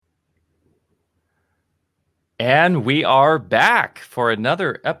And we are back for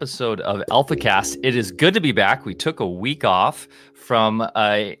another episode of AlphaCast. It is good to be back. We took a week off from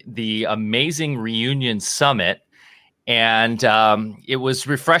the amazing Reunion Summit, and it was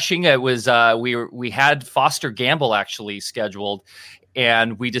refreshing. It was we had Foster Gamble actually scheduled,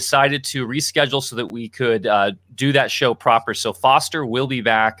 and we decided to reschedule so that we could do that show proper. So Foster will be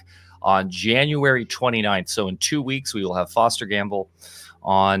back on January 29th. So in 2 weeks, we will have Foster Gamble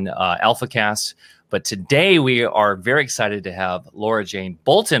on AlphaCast. But today we are very excited to have Laura Jane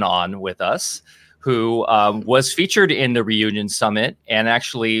Bolton on with us, who was featured in the Reunion Summit and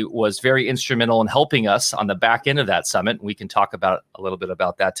actually was very instrumental in helping us on the back end of that summit. We can talk about a little bit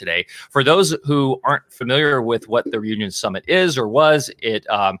about that today. For those who aren't familiar with what the Reunion Summit is or was, you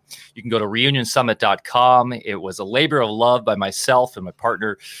can go to reunionsummit.com. It was a labor of love by myself and my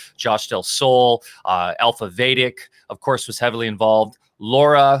partner, Josh Del Sol. Alpha Vedic, of course, was heavily involved.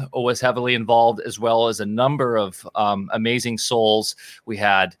 Laura was heavily involved, as well as a number of amazing souls. We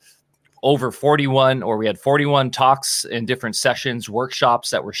had 41 talks in different sessions,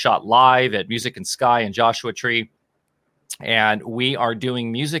 workshops that were shot live at Music and Sky and Joshua Tree. And we are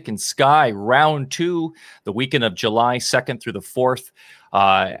doing Music and Sky round 2, the weekend of July 2nd through the 4th,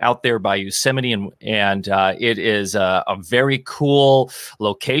 out there by Yosemite. And it is a very cool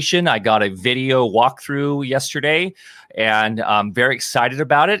location. I got a video walkthrough yesterday, and I'm very excited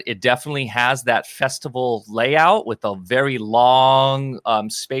about it. It definitely has that festival layout with a very long,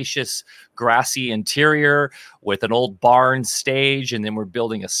 spacious, grassy interior with an old barn stage, and then we're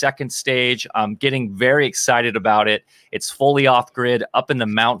building a second stage. I'm getting very excited about it. It's fully off-grid, up in the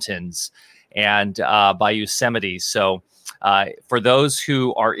mountains, and by Yosemite. So for those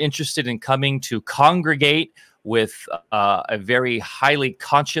who are interested in coming to congregate with a very highly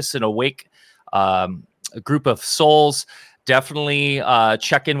conscious and awake a group of souls, definitely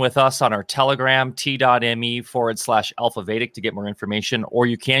check in with us on our Telegram, t.me/Alpha Vedic to get more information, or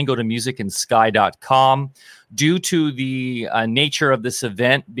you can go to musicandsky.com. Due to the nature of this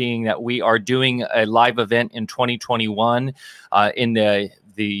event being that we are doing a live event in 2021 in the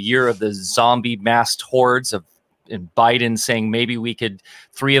year of the zombie masked hordes of and Biden saying maybe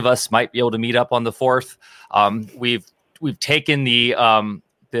 3 of us might be able to meet up on the 4th. We've taken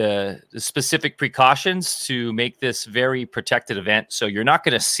the specific precautions to make this very protected event. So you're not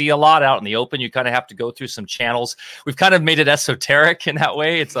going to see a lot out in the open. You kind of have to go through some channels. We've kind of made it esoteric in that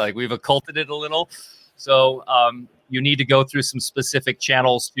way. It's like we've occulted it a little. So you need to go through some specific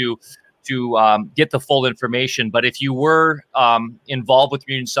channels to get the full information. But if you were involved with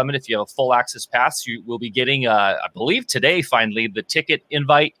Reunion Summit, if you have a full access pass, you will be getting, I believe today, finally, the ticket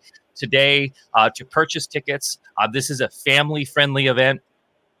invite today to purchase tickets. This is a family-friendly event.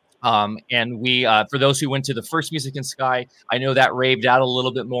 And we, for those who went to the first Music and Sky, I know that raved out a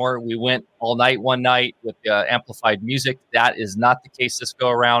little bit more. We went all night one night with amplified music. That is not the case this go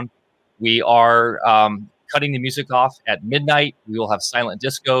around. We are cutting the music off at midnight. We will have silent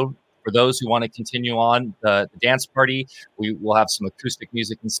disco. For those who want to continue on the dance party, we will have some acoustic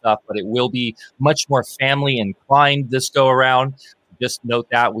music and stuff, but it will be much more family inclined this go around. Just note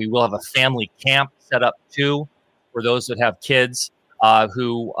that we will have a family camp set up too for those that have kids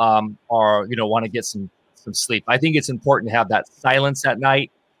who are, want to get some sleep. I think it's important to have that silence at night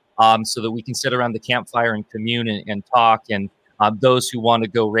so that we can sit around the campfire and commune and talk. And those who want to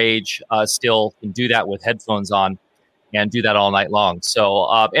go rage still can do that with headphones on and do that all night long.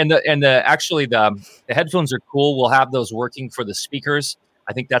 So, the headphones are cool. We'll have those working for the speakers.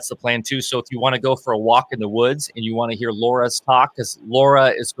 I think that's the plan too. So if you want to go for a walk in the woods and you want to hear Laura's talk, because Laura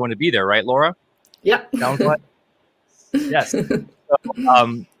is going to be there, right, Laura? Yeah. Sounds like yes. So,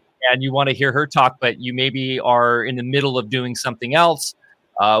 and you want to hear her talk, but you maybe are in the middle of doing something else.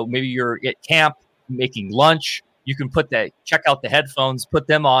 Maybe you're at camp making lunch. You can check out the headphones, put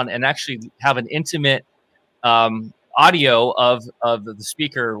them on, and actually have an intimate audio of the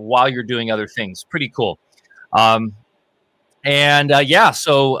speaker while you're doing other things. Pretty cool. So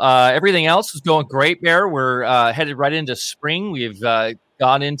everything else is going great there. We're headed right into spring. We're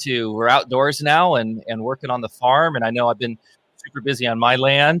outdoors now and working on the farm. And I know I've been super busy on my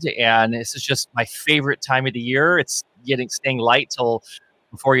land, and this is just my favorite time of the year. It's staying light till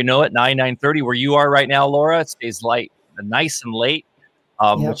before you know it, 9:30 where you are right now, Laura. It stays light, nice and late,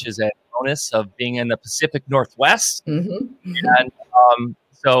 which is a bonus of being in the Pacific Northwest. Mm-hmm. And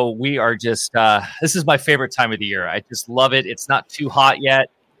so we are just, this is my favorite time of the year. I just love it. It's not too hot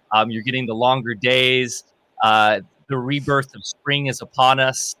yet. You're getting the longer days. The rebirth of spring is upon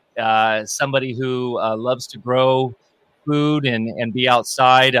us. Somebody who loves to grow food and be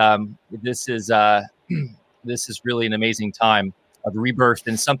outside. This is really an amazing time of rebirth,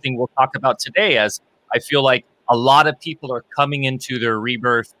 and something we'll talk about today, as I feel like a lot of people are coming into their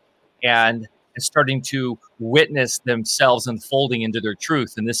rebirth and starting to witness themselves unfolding into their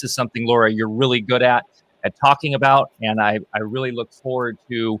truth. And this is something, Laura, you're really good at talking about. And I really look forward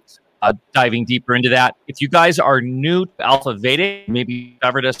to diving deeper into that. If you guys are new to Alpha Vedic, maybe you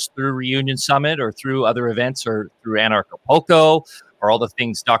discovered us through Reunion Summit or through other events or through Anarchapulco or all the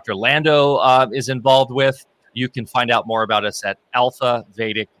things Dr. Lando is involved with, you can find out more about us at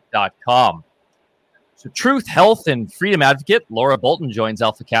alphavedic.com. So truth, health, and freedom advocate Laura Bolton joins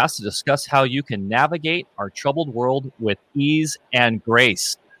AlphaCast to discuss how you can navigate our troubled world with ease and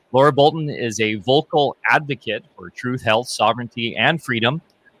grace. Laura Bolton is a vocal advocate for truth, health, sovereignty, and freedom.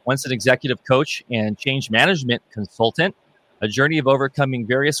 Once an executive coach and change management consultant, a journey of overcoming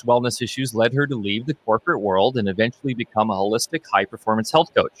various wellness issues led her to leave the corporate world and eventually become a holistic high-performance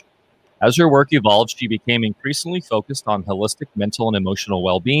health coach. As her work evolved, she became increasingly focused on holistic mental and emotional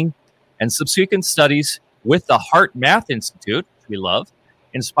well-being, and subsequent studies with the Heart Math Institute, which we love,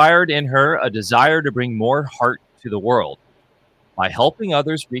 inspired in her a desire to bring more heart to the world. By helping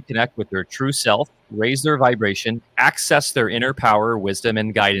others reconnect with their true self, raise their vibration, access their inner power, wisdom,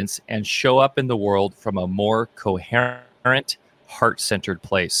 and guidance, and show up in the world from a more coherent, heart-centered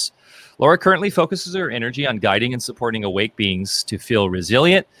place. Laura currently focuses her energy on guiding and supporting awake beings to feel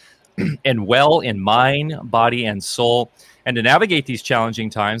resilient and well in mind, body, and soul, and to navigate these challenging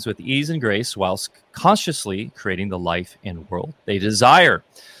times with ease and grace whilst consciously creating the life and world they desire.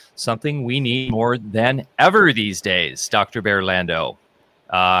 Something we need more than ever these days. Dr. Bear Lando,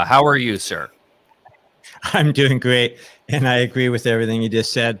 how are you, sir? I'm doing great, and I agree with everything you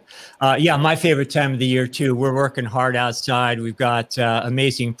just said. Yeah, my favorite time of the year, too. We're working hard outside. We've got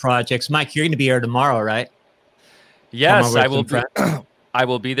amazing projects. Mike, you're going to be here tomorrow, right? Yes, I will. I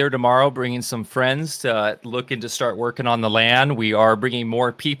will be there tomorrow bringing some friends to looking to start working on the land. We are bringing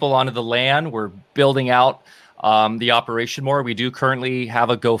more people onto the land. We're building out the operation more. We do currently have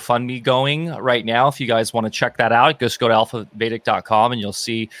a GoFundMe going right now. If you guys want to check that out, just go to alphavedic.com and you'll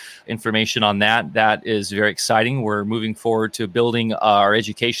see information on that. That is very exciting. We're moving forward to building our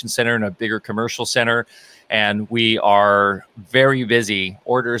education center and a bigger commercial center. And we are very busy.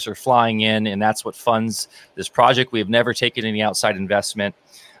 Orders are flying in, and that's what funds this project. We have never taken any outside investment.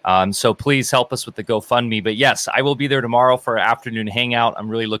 So please help us with the GoFundMe. But yes, I will be there tomorrow for an afternoon hangout. I'm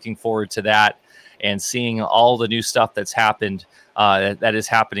really looking forward to that and seeing all the new stuff that's happened, that is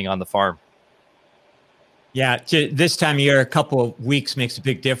happening on the farm. Yeah, this time of year, a couple of weeks makes a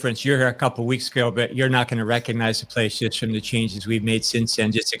big difference. You're here a couple of weeks ago, but you're not going to recognize the place just from the changes we've made since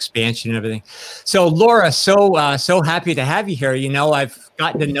then, just expansion and everything. So, Laura, so happy to have you here. You know, I've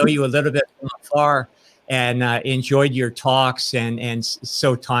gotten to know you a little bit from afar and enjoyed your talks and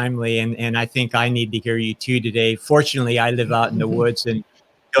so timely. And I think I need to hear you too today. Fortunately, I live out in the woods and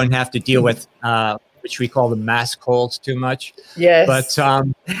don't have to deal with which we call the mass colds too much. Yes. But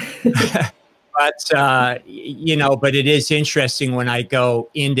you know, but it is interesting when I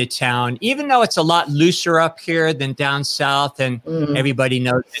go into town, even though it's a lot looser up here than down south, and everybody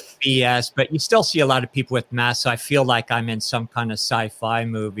knows it's BS, but you still see a lot of people with masks. So I feel like I'm in some kind of sci-fi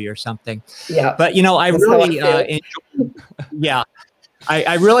movie or something. Yeah. But you know, I really enjoy. Yeah.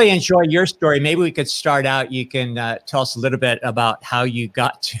 I really enjoy your story. Maybe we could start out. You can tell us a little bit about how you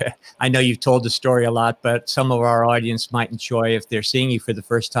got to, I know you've told the story a lot, but some of our audience might enjoy, if they're seeing you for the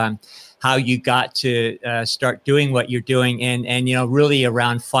first time, how you got to start doing what you're doing and, you know, really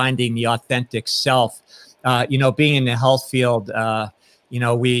around finding the authentic self. You know, being in the health field, you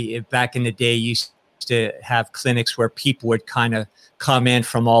know, we back in the day used to have clinics where people would kind of come in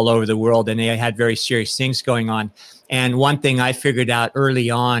from all over the world and they had very serious things going on. And one thing I figured out early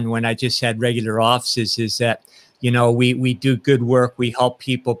on when I just had regular offices is that, you know, we do good work, we help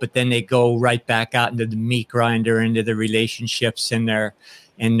people, but then they go right back out into the meat grinder, into the relationships and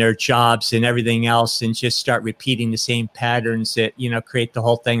their jobs and everything else, and just start repeating the same patterns that, you know, create the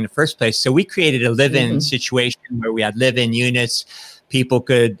whole thing in the first place. So we created a live-in situation where we had live-in units. People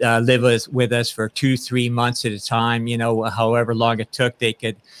could live with us for 2-3 months at a time, you know, however long it took. They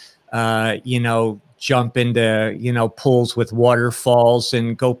could, you know, jump into, you know, pools with waterfalls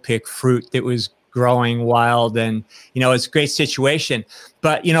and go pick fruit that was growing wild. And, you know, it's a great situation.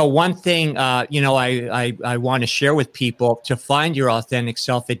 But, you know, one thing, you know, I want to share with people, to find your authentic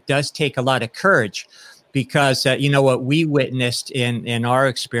self, it does take a lot of courage, because, you know, what we witnessed in our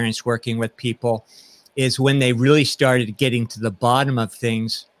experience working with people is when they really started getting to the bottom of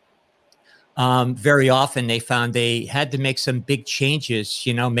things, very often they found they had to make some big changes,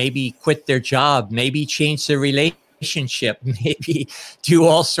 you know, maybe quit their job, maybe change their relationship, maybe do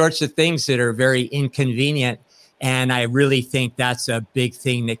all sorts of things that are very inconvenient. And I really think that's a big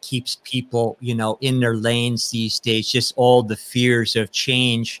thing that keeps people, in their lanes these days, just all the fears of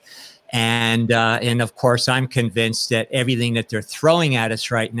change. And of course, I'm convinced that everything that they're throwing at us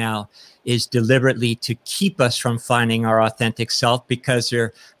right now is deliberately to keep us from finding our authentic self, because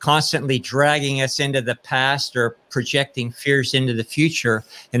they're constantly dragging us into the past or projecting fears into the future.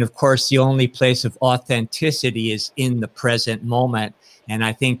 And of course, the only place of authenticity is in the present moment. And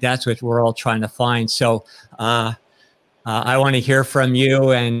I think that's what we're all trying to find. So I want to hear from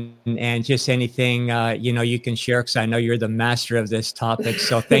you and just anything, you can share, because I know you're the master of this topic.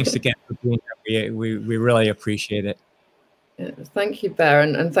 So thanks again for being here. We really appreciate it. Thank you, Bear,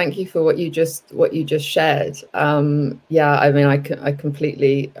 and thank you for what you just shared. I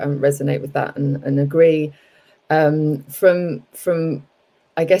completely resonate with that and agree. From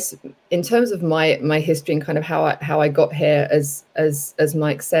I guess in terms of my history and kind of how I got here, as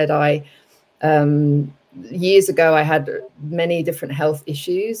Mike said, I years ago I had many different health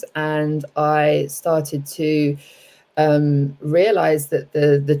issues, and I started to realize that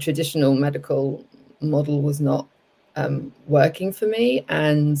the traditional medical model was not working for me,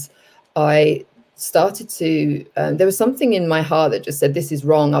 and I started to there was something in my heart that just said, this is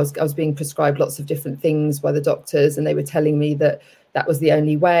wrong. I was being prescribed lots of different things by the doctors, and they were telling me that was the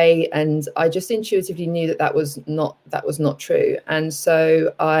only way, and I just intuitively knew that was not true. And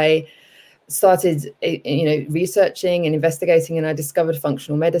so I started researching and investigating, and I discovered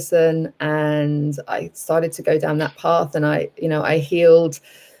functional medicine, and I started to go down that path, and I healed.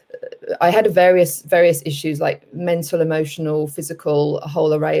 I had various issues like mental, emotional, physical, a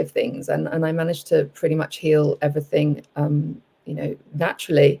whole array of things. And I managed to pretty much heal everything,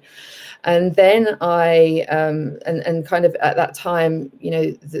 naturally. And then I, and kind of at that time,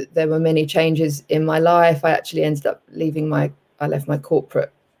 there were many changes in my life. I actually ended up I left my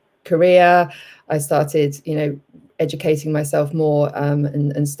corporate career. I started, educating myself more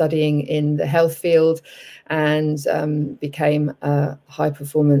and studying in the health field, and became a high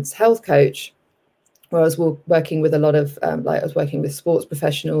performance health coach, where I was working with a lot of I was working with sports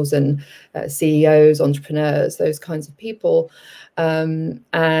professionals and CEOs, entrepreneurs, those kinds of people. But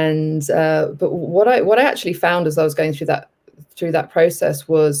what I actually found as I was going through that process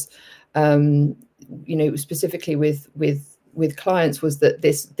was, specifically with clients, was that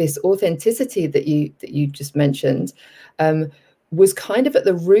this authenticity that you just mentioned was kind of at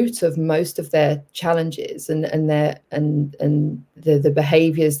the root of most of their challenges and the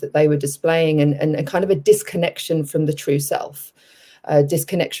behaviors that they were displaying, and kind of a disconnection from the true self,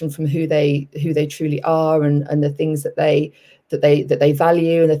 disconnection from who they truly are, and the things that they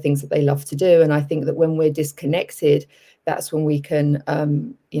value, and the things that they love to do. And I think that when we're disconnected, that's when we can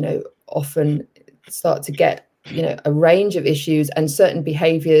often start to get a range of issues and certain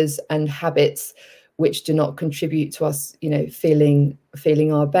behaviors and habits which do not contribute to us, feeling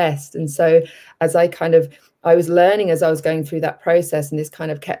our best. And so as I was learning as I was going through that process, and this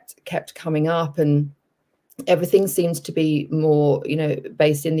kind of kept coming up, and everything seems to be more,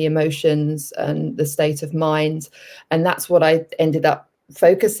 based in the emotions and the state of mind. And that's what I ended up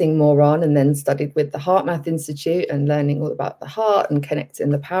focusing more on, and then studied with the HeartMath Institute and learning all about the heart and connecting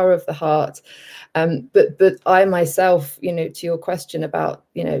the power of the heart. But I myself, to your question about,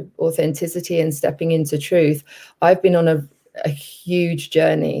 authenticity and stepping into truth, I've been on a huge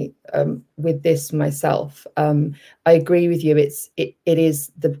journey with this myself. I agree with you.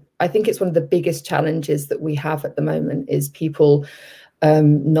 I think it's one of the biggest challenges that we have at the moment, is people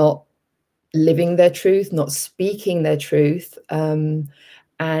not living their truth, not speaking their truth, and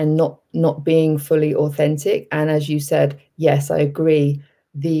not being fully authentic. And as you said, yes, I agree.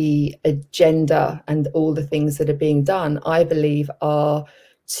 The agenda and all the things that are being done, I believe, are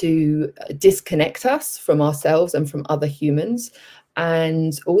to disconnect us from ourselves and from other humans,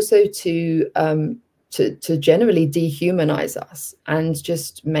 and also to generally dehumanize us and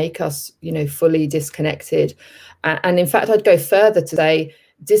just make us, fully disconnected. And in fact, I'd go further to say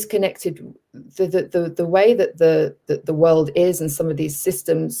disconnected. The way that the world is, and some of these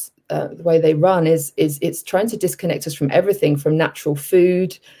systems, the way they run is it's trying to disconnect us from everything, from natural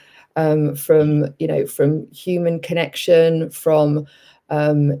food, from human connection, from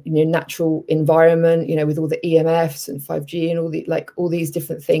natural environment, with all the EMFs and 5G and all these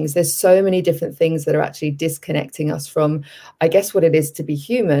different things. There's so many different things that are actually disconnecting us from, I guess, what it is to be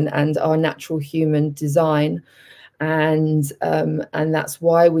human and our natural human design. And that's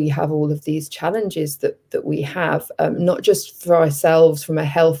why we have all of these challenges that we have, not just for ourselves from a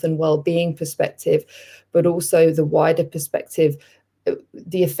health and well-being perspective, but also the wider perspective,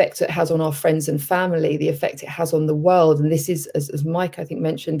 the effect it has on our friends and family, the effect it has on the world. And this is, as Mike, I think,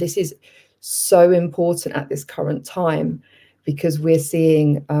 mentioned, this is so important at this current time, because we're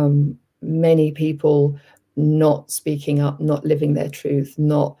seeing many people not speaking up, not living their truth,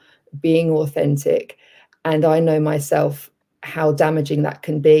 not being authentic. And I know myself how damaging that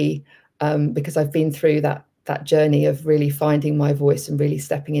can be, because I've been through that journey of really finding my voice and really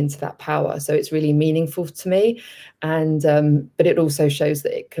stepping into that power. So it's really meaningful to me, and but it also shows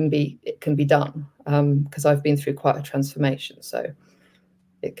that it can be done, because I've been through quite a transformation. So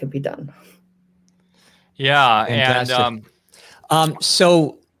it can be done. Yeah. Fantastic. And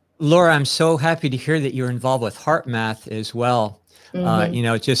so Laura, I'm so happy to hear that you're involved with HeartMath as well.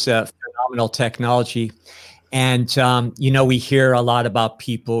 Mm-hmm. Just a phenomenal technology. And, we hear a lot about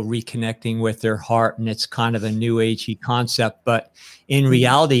people reconnecting with their heart, and it's kind of a new agey concept. But in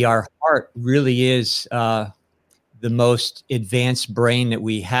reality, our heart really is the most advanced brain that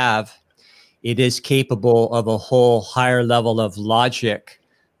we have. It is capable of a whole higher level of logic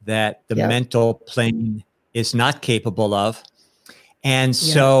that the mental plane is not capable of. And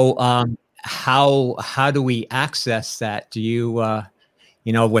so how do we access that? Do you,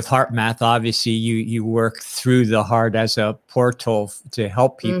 with HeartMath, obviously you work through the heart as a portal to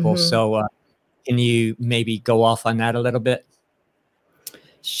help people. Mm-hmm. So can you maybe go off on that a little bit?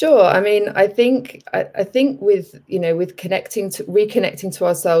 Sure. I mean, I think with reconnecting to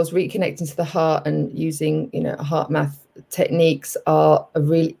ourselves, reconnecting to the heart, and using HeartMath techniques are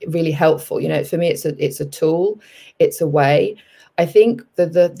really, really helpful. For me, it's a tool, it's a way. I think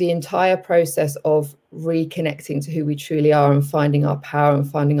that the entire process of reconnecting to who we truly are and finding our power and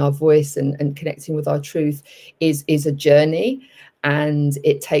finding our voice and connecting with our truth is a journey. And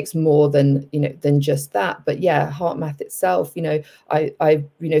it takes more than just that. But yeah, HeartMath itself, I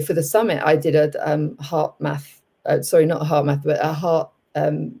for the summit, I did a HeartMath, not a HeartMath, but a heart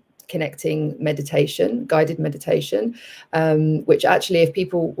connecting meditation, guided meditation, which actually, if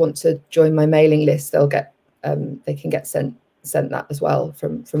people want to join my mailing list, they can get sent that as well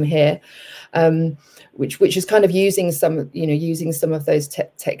from here, which is kind of using some of those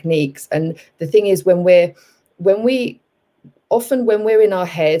techniques. And the thing is, when we're in our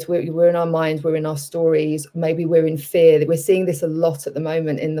head, we're in our mind, we're in our stories, maybe we're in fear. We're seeing this a lot at the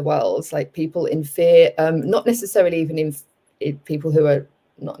moment in the world, like people in fear, not necessarily even in people who are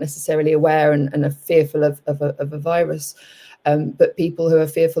not necessarily aware and are fearful of a virus, but people who are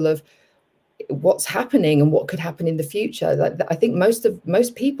fearful of what's happening and what could happen in the future. I think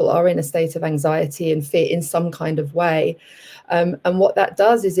most people are in a state of anxiety and fear in some kind of way. And what that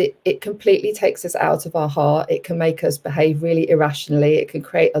does is it completely takes us out of our heart. It can make us behave really irrationally. It can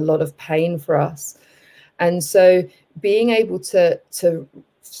create a lot of pain for us. And so being able to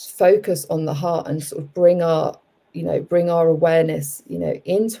focus on the heart and sort of bring our awareness,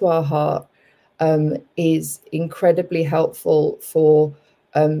 into our heart, is incredibly helpful for,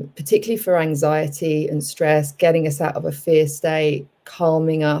 particularly for anxiety and stress, getting us out of a fear state,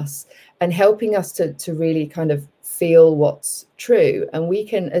 calming us, and helping us to really kind of feel what's true. And we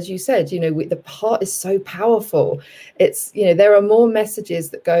can, as you said, the heart is so powerful. It's, there are more messages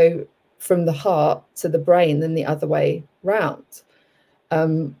that go from the heart to the brain than the other way round,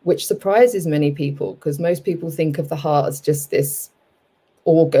 which surprises many people, because most people think of the heart as just this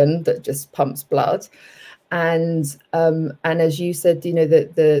organ that just pumps blood. And as you said,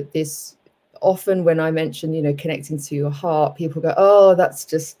 this often when I mention, connecting to your heart, people go, oh, that's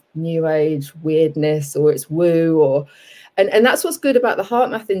just new age weirdness, or it's woo, and that's what's good about the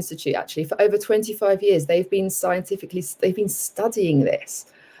HeartMath Institute. Actually, for over 25 years, they've been studying this.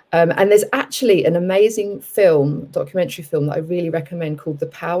 And there's actually an amazing documentary film that I really recommend called The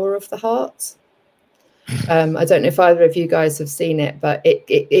Power of the Heart. I don't know if either of you guys have seen it, but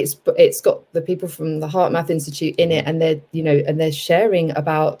it's got the people from the HeartMath Institute in it, and they're sharing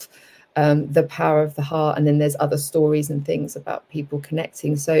about the power of the heart. And then there's other stories and things about people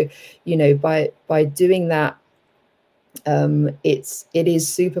connecting. So, by doing that, it is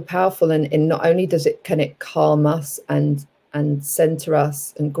super powerful, and not only can it calm us and center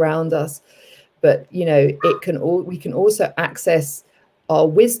us and ground us, but we can also access our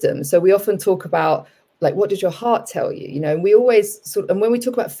wisdom. So we often talk about, like, what does your heart tell you? And we always and when we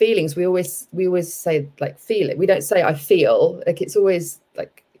talk about feelings, we always say, like, feel it. We don't say I feel. Like, it's always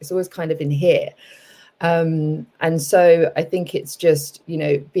kind of in here. And so I think it's just,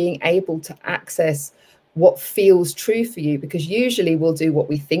 being able to access what feels true for you, because usually we'll do what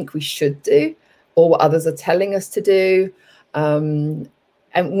we think we should do, or what others are telling us to do. And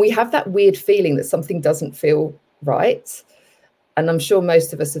we have that weird feeling that something doesn't feel right. And I'm sure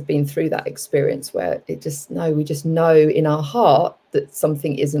most of us have been through that experience where we just know in our heart that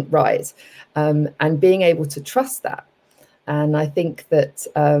something isn't right. And being able to trust that, And I think that,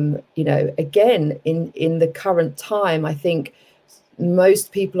 again, in the current time, I think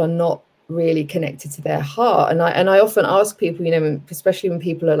most people are not really connected to their heart. And I often ask people, especially when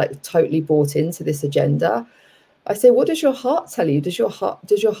people are like totally bought into this agenda, I say, what does your heart tell you? Does your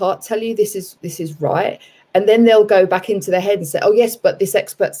heart tell you this is right? And then they'll go back into their head and say, oh yes, but this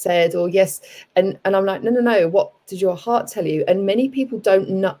expert said, or yes. And I'm like, no. What does your heart tell you? And many people don't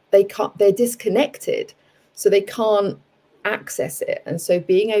know, they're disconnected. So they can't access it. And so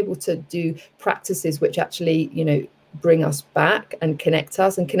being able to do practices which actually, bring us back and connect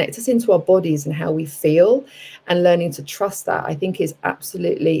us into our bodies and how we feel, and learning to trust that, I think is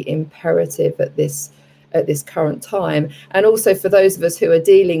absolutely imperative at this current time. And also for those of us who are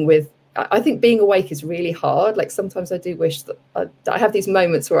dealing with, I think being awake is really hard. Like sometimes I do wish that I have these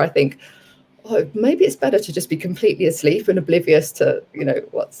moments where I think, oh, maybe it's better to just be completely asleep and oblivious to,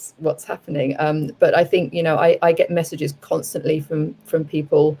 what's happening. But I think, I get messages constantly from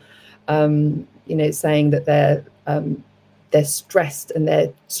people, saying that they're stressed and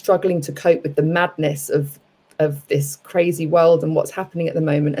they're struggling to cope with the madness of this crazy world and what's happening at the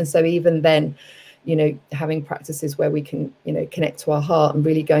moment. And so even then, having practices where we can, connect to our heart and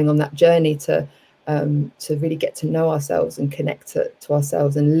really going on that journey to really get to know ourselves and connect to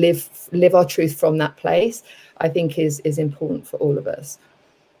ourselves and live our truth from that place, I think is important for all of us.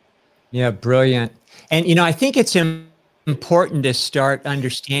 Yeah, brilliant. And, I think it's important to start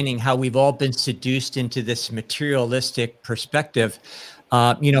understanding how we've all been seduced into this materialistic perspective.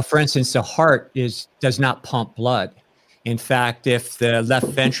 For instance, the heart does not pump blood. In fact, if the left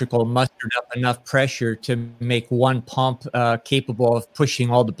ventricle mustered up enough pressure to make one pump capable of pushing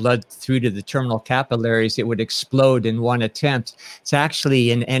all the blood through to the terminal capillaries, it would explode in one attempt. It's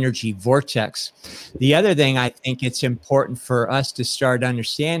actually an energy vortex. The other thing I think it's important for us to start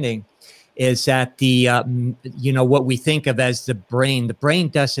understanding is that what we think of as the brain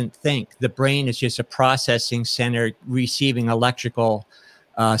doesn't think. The brain is just a processing center receiving electrical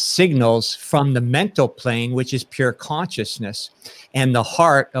signals from the mental plane, which is pure consciousness. And the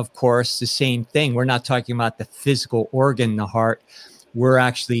heart, of course, the same thing. We're not talking about the physical organ, the heart. We're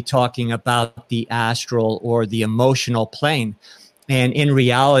actually talking about the astral or the emotional plane. And in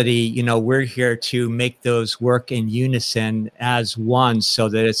reality, we're here to make those work in unison as one, so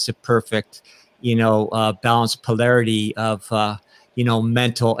that it's a perfect, balanced polarity of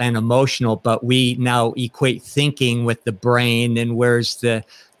mental and emotional. But we now equate thinking with the brain, and where's the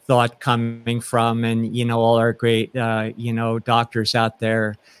thought coming from? And, all our great, doctors out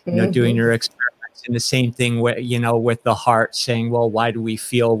there, doing their experiments. And the same thing with, with the heart, saying, well, why do we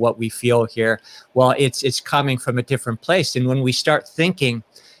feel what we feel here? Well, it's coming from a different place. And when we start thinking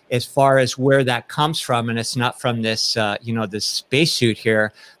as far as where that comes from, and it's not from this, this spacesuit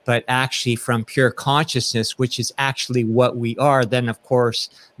here, but actually from pure consciousness, which is actually what we are, then of course,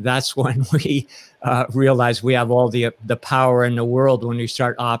 that's when we realize we have all the power in the world, when we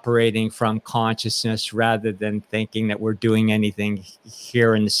start operating from consciousness rather than thinking that we're doing anything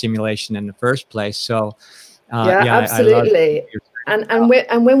here in the simulation in the first place. So, absolutely. And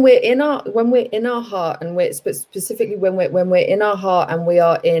when we're in our heart, and we're specifically when we're in our heart and we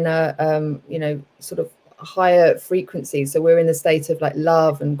are in a sort of higher frequency, so we're in a state of like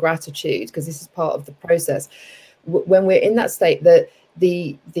love and gratitude, because this is part of the process. When we're in that state, that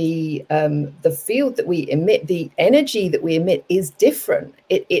the field that we emit, the energy that we emit is different.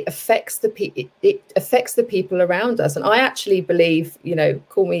 It affects the people around us. And I actually believe,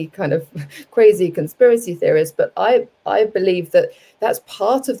 call me kind of crazy conspiracy theorist, but I believe that that's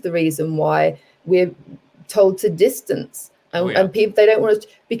part of the reason why we're told to distance, and people, they don't want to,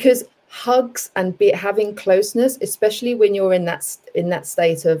 because hugs and having closeness, especially when you're in that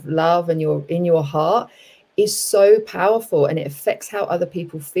state of love and you're in your heart, is so powerful, and it affects how other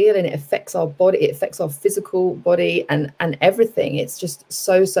people feel, and it affects our body, it affects our physical body and everything. It's just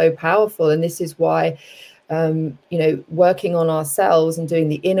so powerful. And this is why working on ourselves and doing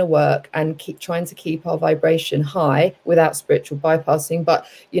the inner work and trying to keep our vibration high without spiritual bypassing, but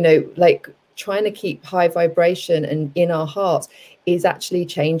trying to keep high vibration and in our hearts is actually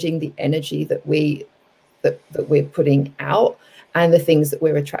changing the energy that we're putting out, and the things that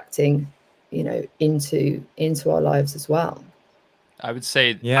we're attracting into our lives as well. I would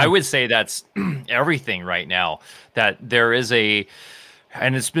say that's everything right now, that there is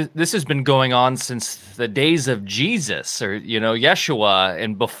and this has been going on since the days of Jesus, or Yeshua,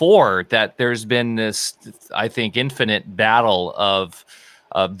 and before that. There's been this, I think, infinite battle of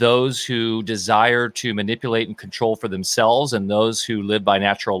those who desire to manipulate and control for themselves, and those who live by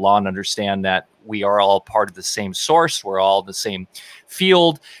natural law and understand that we are all part of the same source, we're all the same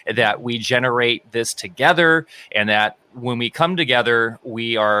field, that we generate this together, and that when we come together,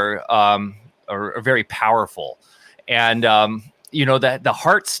 we are very powerful. And that the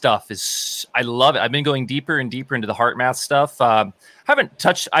heart stuff is, I love it. I've been going deeper and deeper into the heart math stuff. Haven't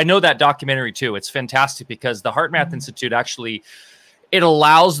touched, I know that documentary too. It's fantastic because the Heart Math Institute actually, it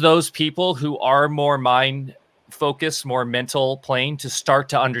allows those people who are more mind focused, more mental plane to start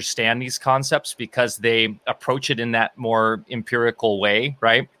to understand these concepts because they approach it in that more empirical way,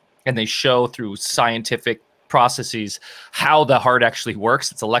 right? And they show through scientific processes how the heart actually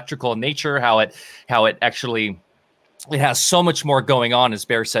works. It's electrical in nature, how it actually, it has so much more going on, as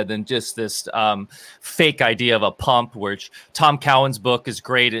Bear said, than just this fake idea of a pump, which Tom Cowan's book is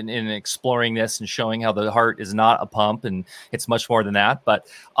great in exploring this and showing how the heart is not a pump and it's much more than that. But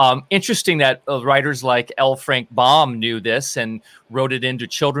interesting that writers like L. Frank Baum knew this and wrote it into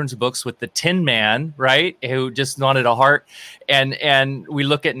children's books with the Tin Man, right, who just wanted a heart. And we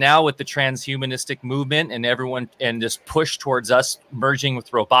look at now with the transhumanistic movement and everyone and this push towards us merging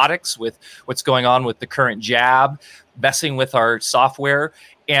with robotics, with what's going on with the current jab, messing with our software.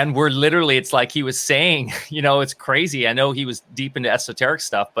 And we're literally, it's like he was saying, it's crazy. I know he was deep into esoteric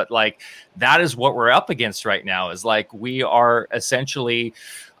stuff, but like that is what we're up against right now, is like we are essentially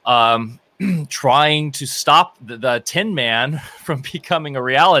trying to stop the Tin Man from becoming a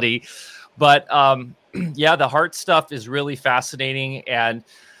reality. But the heart stuff is really fascinating. And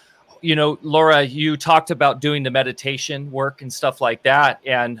Laura, you talked about doing the meditation work and stuff like that.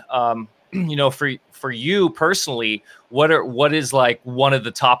 And for you personally, what is like one of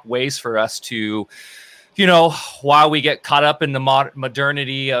the top ways for us to, while we get caught up in the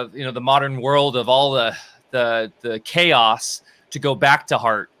modernity of, the modern world of all the chaos, to go back to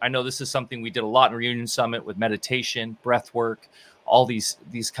heart? I know this is something we did a lot in Reunion Summit with meditation, breath work, all these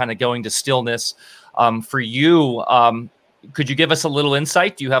kind of going to stillness. For you, could you give us a little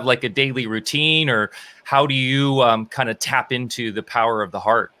insight? Do you have like a daily routine, or how do you kind of tap into the power of the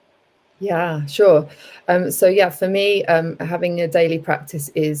heart? Yeah, sure. For me, having a daily practice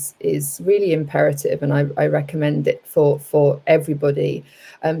is really imperative, and I recommend it for everybody.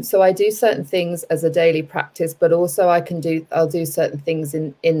 So I do certain things as a daily practice, but also I'll do certain things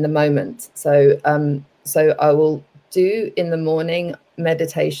in the moment. So I will do in the morning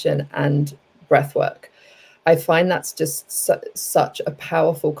meditation and breath work. I find that's just such a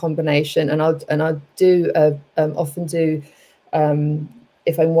powerful combination, and I'll do often do.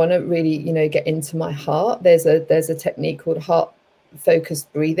 If I want to really, get into my heart, there's a technique called heart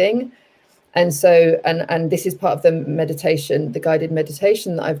focused breathing. And so, and this is part of the meditation, the guided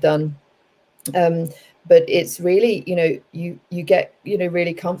meditation that I've done. But it's really, you get,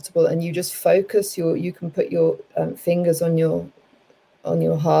 really comfortable, and you just focus you can put your fingers on your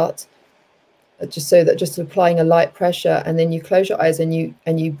heart, just applying a light pressure, and then you close your eyes and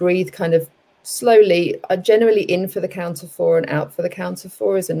you breathe kind of slowly, generally in for the count of 4 and out for the count of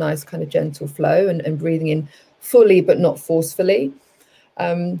 4 is a nice kind of gentle flow, and breathing in fully but not forcefully,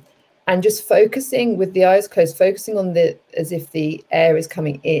 and just focusing with the eyes closed, focusing on as if the air is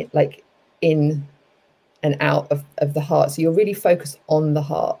coming in, like in and out of the heart. So you're really focused on the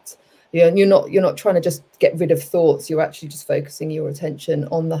heart. You're not trying to just get rid of thoughts. You're actually just focusing your attention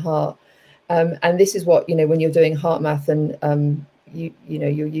on the heart. And this is what, when you're doing heart math and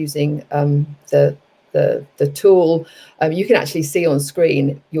you're using the tool, you can actually see on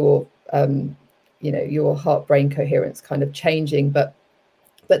screen your your heart brain coherence kind of changing. But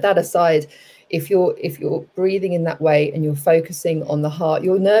that aside, if you're breathing in that way and you're focusing on the heart,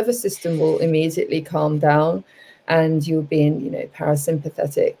 your nervous system will immediately calm down, and you'll be in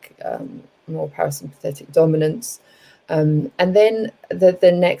parasympathetic, more parasympathetic dominance. And then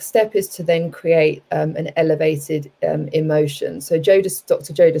the next step is to then create an elevated emotion. So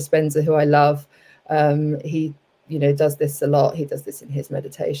Dr. Joe Dispenza, who I love, he does this a lot. He does this in his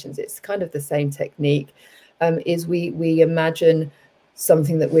meditations. It's kind of the same technique. Is we imagine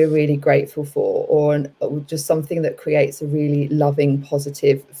something that we're really grateful for, or just something that creates a really loving,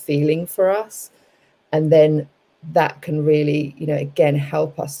 positive feeling for us, and then that can really again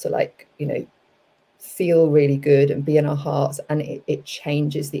help us to feel really good and be in our hearts, and it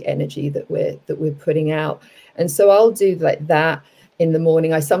changes the energy that we're putting out. And so I'll do like that in the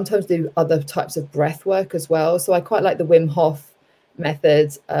morning. I sometimes do other types of breath work as well. So I quite like the Wim Hof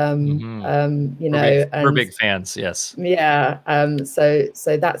method. We're big fans. Yes. Yeah.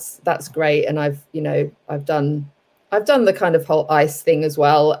 So that's great. And I've done the kind of whole ice thing as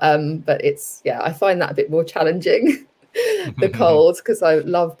well. But I find that a bit more challenging. The cold, because I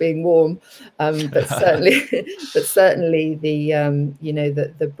love being warm, but certainly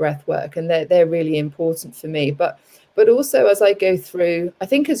the breath work, and they're really important for me. But also as I go through, I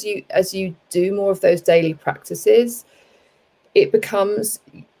think as you do more of those daily practices, it becomes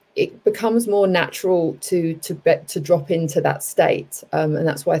more natural to drop into that state, and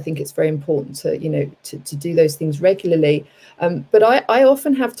that's why I think it's very important to do those things regularly. But I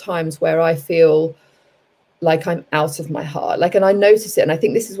often have times where I feel like I'm out of my heart, and I notice it, and I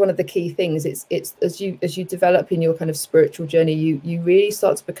think this is one of the key things. It's as you develop in your kind of spiritual journey, you really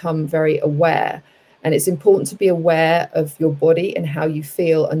start to become very aware, and it's important to be aware of your body and how you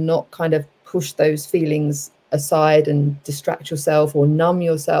feel, and not kind of push those feelings aside and distract yourself or numb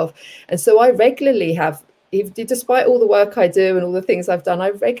yourself. And so I regularly have, despite all the work I do and all the things I've done,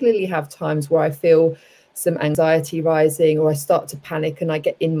 I regularly have times where I feel some anxiety rising, or I start to panic and I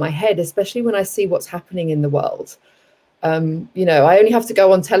get in my head, especially when I see what's happening in the world. I only have to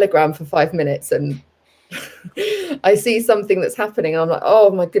go on Telegram for 5 minutes and I see something that's happening and I'm like,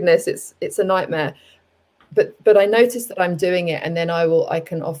 oh my goodness, it's a nightmare. But I notice that I'm doing it, and then I will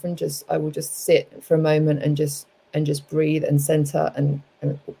just sit for a moment and just breathe and center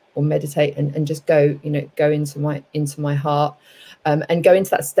or meditate and just go into my heart, and go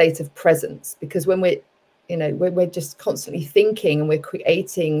into that state of presence. Because when we're just constantly thinking and we're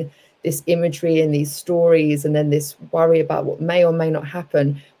creating this imagery and these stories, and then this worry about what may or may not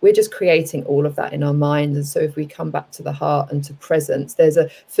happen, we're just creating all of that in our mind. And so if we come back to the heart and to presence,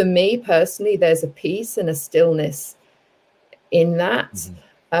 for me personally, there's a peace and a stillness in that.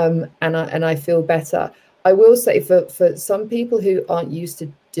 Mm-hmm. And I feel better. I will say for some people who aren't used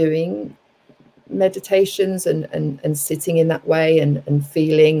to doing meditations and sitting in that way and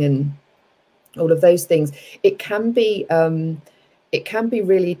feeling and all of those things, it can be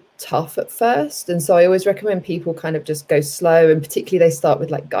really tough at first. And so I always recommend people kind of just go slow, and particularly they start with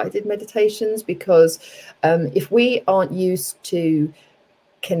like guided meditations, because if we aren't used to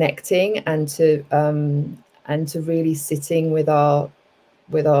connecting and to really sitting with our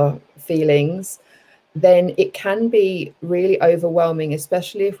feelings, then it can be really overwhelming,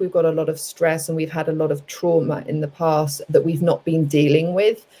 especially if we've got a lot of stress and we've had a lot of trauma in the past that we've not been dealing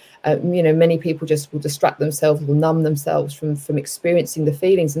with. Many people just will distract themselves, will numb themselves from experiencing the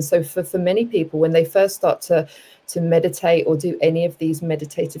feelings. And so for many people, when they first start to meditate or do any of these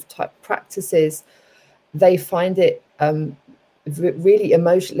meditative type practices, they find it really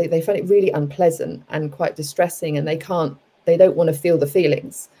emotionally, they find it really unpleasant and quite distressing, and they don't want to feel the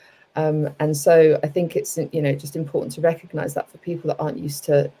feelings. And so I think it's just important to recognize that for people that aren't used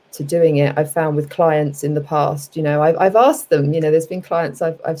to doing it. I've found with clients in the past, I've asked them, there's been clients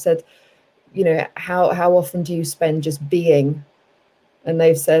I've said, how often do you spend just being? And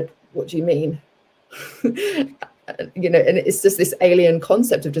they've said, what do you mean? And it's just this alien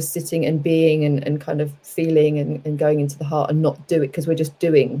concept of just sitting and being and kind of feeling and going into the heart and not do it, because we're just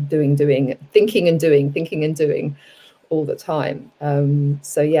doing, thinking and doing all the time.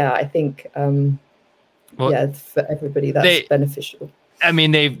 So yeah, I think for everybody that's beneficial. I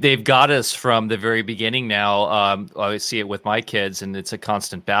mean, they've got us from the very beginning now. I see it with my kids, and it's a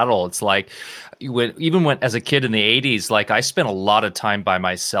constant battle. It's like when as a kid in the 80s, like I spent a lot of time by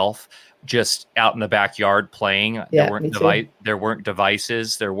myself, just out in the backyard playing. Yeah, there weren't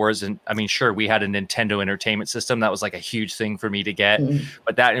devices. There wasn't. I mean, sure, we had a Nintendo Entertainment System. That was like a huge thing for me to get,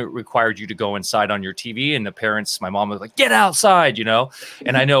 but that required you to go inside on your TV. And my mom was like, "Get outside,"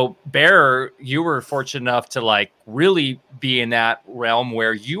 And I know, Bear, you were fortunate enough to like really be in that realm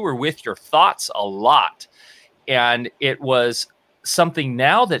where you were with your thoughts a lot, and it was something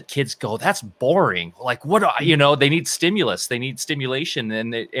now that kids go, that's boring. Like, what they need stimulus, they need stimulation,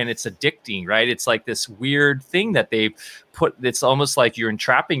 and it's addicting, right? It's like this weird thing that they put. It's almost like you're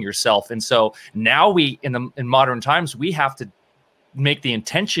entrapping yourself. And so now in modern times, we have to make the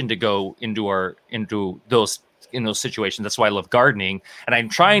intention to go into those situations. That's why I love gardening, and I'm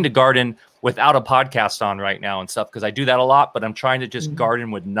trying to garden without a podcast on right now and stuff, because I do that a lot. But I'm trying to just garden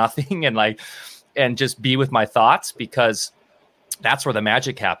with nothing and just be with my thoughts, because that's where the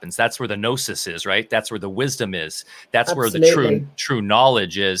magic happens. That's where the gnosis is, right? That's where the wisdom is. That's Absolutely. Where the true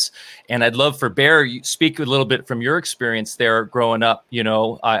knowledge is. And I'd love for Bear, you speak a little bit from your experience there growing up.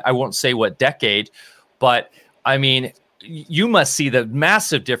 I won't say what decade, but I mean, you must see the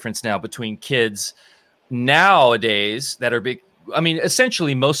massive difference now between kids nowadays that are big. I mean,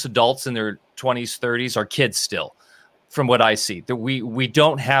 essentially most adults in their 20s, 30s are kids still, from what I see. That we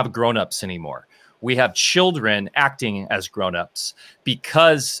don't have grown-ups anymore. We have children acting as grown-ups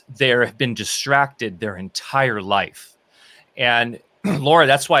because they have been distracted their entire life. And Laura,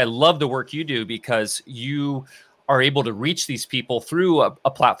 that's why I love the work you do, because you are able to reach these people through a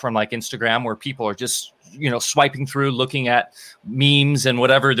platform like Instagram, where people are just, swiping through, looking at memes and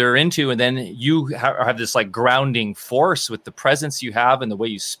whatever they're into. And then you have this like grounding force with the presence you have and the way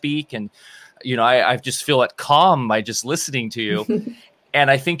you speak. And I just feel it calm by just listening to you. And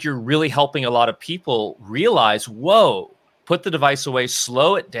I think you're really helping a lot of people realize, whoa, put the device away,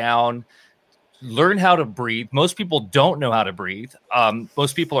 slow it down, learn how to breathe. Most people don't know how to breathe.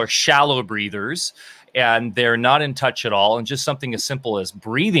 Most people are shallow breathers and they're not in touch at all. And just something as simple as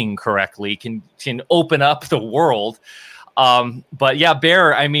breathing correctly can open up the world. But yeah,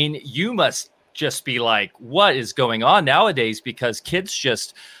 Bear, I mean, you must just be like, what is going on nowadays? Because kids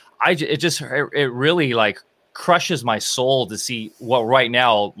it really like crushes my soul to see right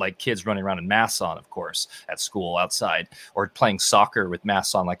now, like kids running around in masks on, of course, at school, outside, or playing soccer with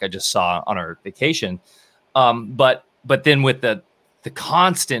masks on, like I just saw on our vacation. But then with the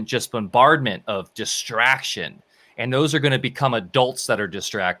constant just bombardment of distraction, and those are going to become adults that are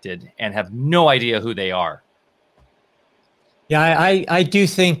distracted and have no idea who they are. Yeah, I do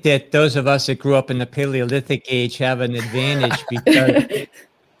think that those of us that grew up in the Paleolithic age have an advantage because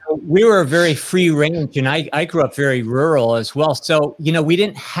we were very free range, and I grew up very rural as well. So, we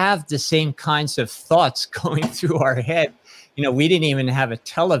didn't have the same kinds of thoughts going through our head. We didn't even have a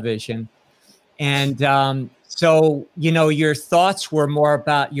television. And so, your thoughts were more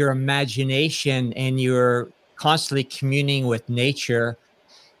about your imagination, and you were constantly communing with nature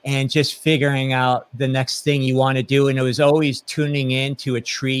and just figuring out the next thing you want to do. And it was always tuning into a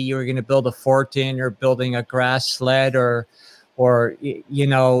tree you were going to build a fort in, or building a grass sled, or it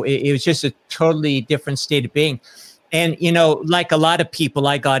was just a totally different state of being. And, like a lot of people,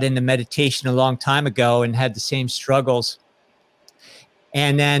 I got into meditation a long time ago and had the same struggles.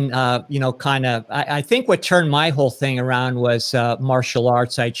 And then, I think what turned my whole thing around was martial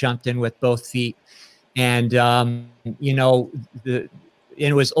arts. I jumped in with both feet, and,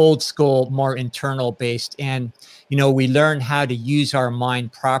 it was old school, more internal based. And, we learned how to use our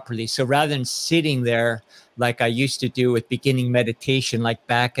mind properly. So rather than sitting there like I used to do with beginning meditation, like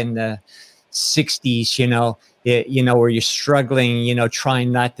back in the 60s, where you're struggling,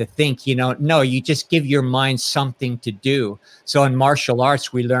 trying not to think, no, you just give your mind something to do. So in martial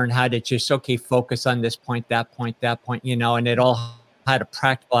arts, we learn how to just, focus on this point, that point, and it all had a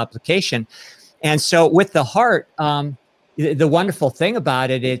practical application. And so with the heart, the wonderful thing about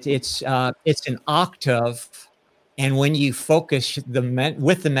it, it's an octave. And when you focus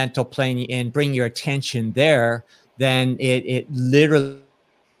with the mental plane and bring your attention there, then it literally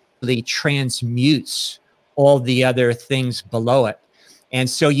transmutes all the other things below it. And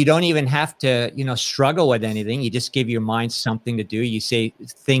so you don't even have to, struggle with anything. You just give your mind something to do. You say,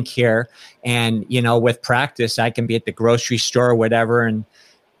 think here. And, with practice, I can be at the grocery store or whatever and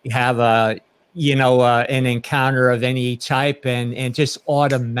have an encounter of any type, and just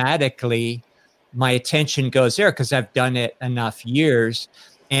automatically my attention goes there because I've done it enough years.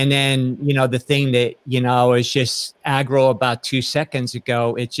 And then, the thing that, was just aggro about 2 seconds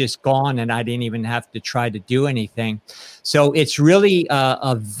ago, it's just gone, and I didn't even have to try to do anything. So it's really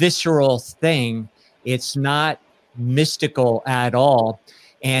a visceral thing. It's not mystical at all.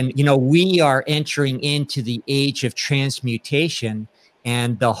 And, we are entering into the age of transmutation,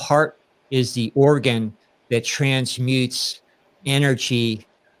 and the heart is the organ that transmutes energy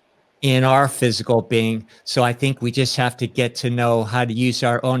in our physical being. So I think we just have to get to know how to use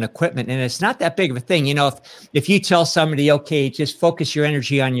our own equipment. And it's not that big of a thing. If you tell somebody, okay, just focus your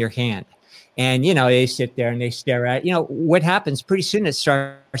energy on your hand, and, they sit there and they stare at, what happens pretty soon, it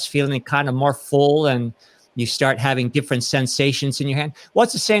starts feeling kind of more full, and you start having different sensations in your hand. Well,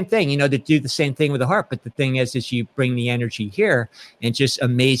 it's the same thing, to do the same thing with the heart. But the thing is you bring the energy here, and just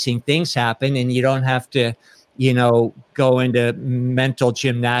amazing things happen, and you don't have to, go into mental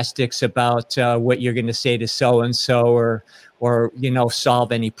gymnastics about what you're going to say to so-and-so, or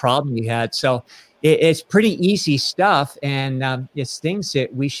solve any problem you had. So it's pretty easy stuff. And it's things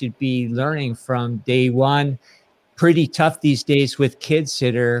that we should be learning from day one. Pretty tough these days with kids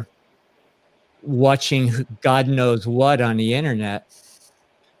that are watching God knows what on the internet.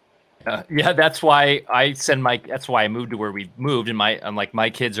 Yeah, that's why that's why I moved to where we moved. And my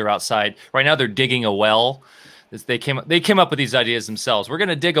kids are outside right now. They're digging a well. They came up with these ideas themselves. We're going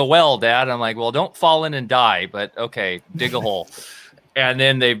to dig a well, Dad. I'm like, well, don't fall in and die, but okay, dig a hole. And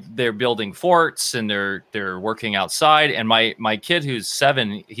then they're building forts, and they're working outside. And my kid, who's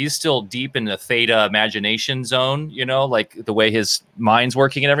 7, he's still deep in the theta imagination zone, like the way his mind's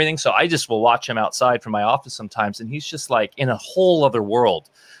working and everything. So I just will watch him outside from my office sometimes, and he's just like in a whole other world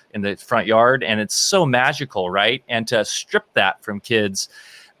in the front yard. And it's so magical, right? And to strip that from kids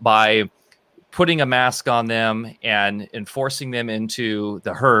by putting a mask on them and enforcing them into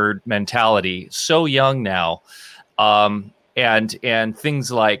the herd mentality so young now. And and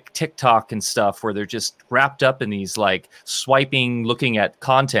things like TikTok and stuff, where they're just wrapped up in these like swiping, looking at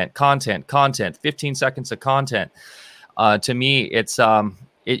content, 15 seconds of content. To me, it's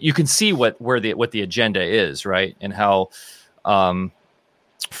you can see what the agenda is, right, and how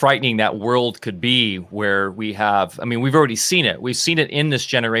frightening that world could be, where we have, I mean, we've already seen it. We've seen it in this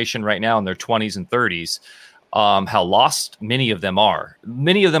generation right now in their 20s and 30s, how lost many of them are.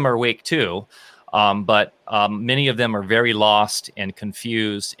 Many of them are awake too, but many of them are very lost and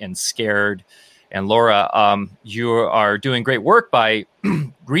confused and scared. And Laura, you are doing great work by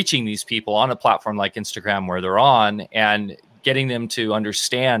reaching these people on a platform like Instagram, where they're on, and getting them to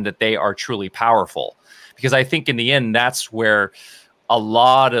understand that they are truly powerful. Because I think in the end, that's where a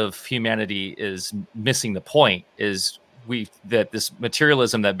lot of humanity is missing the point, is that this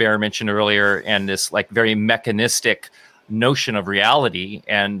materialism that Bear mentioned earlier, and this like very mechanistic notion of reality,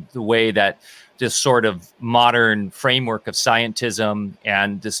 and the way that this sort of modern framework of scientism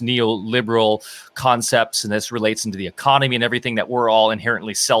and this neoliberal concepts, and this relates into the economy and everything, that we're all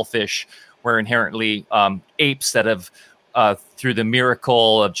inherently selfish. We're inherently apes that have, through the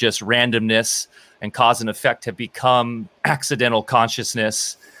miracle of just randomness and cause and effect, have become accidental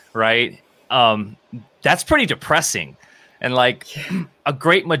consciousness, right? That's pretty depressing. And like a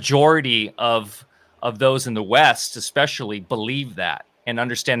great majority of those in the West especially believe that and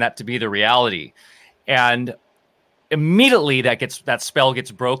understand that to be the reality. And immediately that spell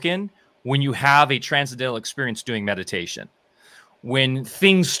gets broken when you have a transcendental experience doing meditation. When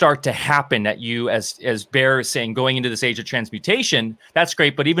things start to happen that you, as Bear is saying, going into this age of transmutation, that's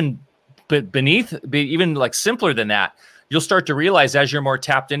great. But even like simpler than that, you'll start to realize, as you're more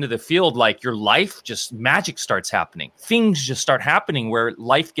tapped into the field, like your life, just magic starts happening. Things just start happening where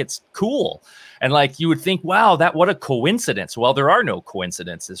life gets cool. And like, you would think, wow, what a coincidence. Well, there are no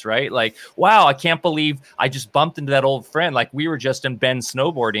coincidences, right? Like, wow, I can't believe I just bumped into that old friend. Like, we were just in Bend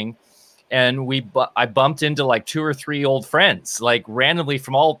snowboarding, and I bumped into like 2 or 3 old friends, like randomly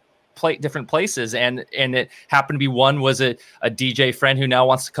from all different places. And it happened to be, one was a DJ friend who now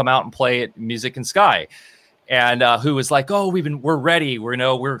wants to come out and play at Music and Sky. And who was like, oh, we're ready.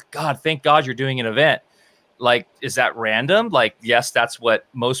 God, thank God you're doing an event. Like, is that random? Like, yes, that's what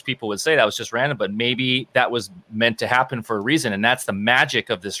most people would say. That was just random, but maybe that was meant to happen for a reason. And that's the magic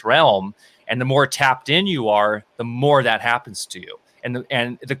of this realm. And the more tapped in you are, the more that happens to you.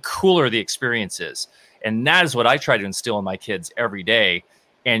 And the cooler the experience is. And that is what I try to instill in my kids every day.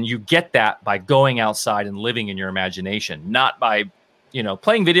 And you get that by going outside and living in your imagination, not by,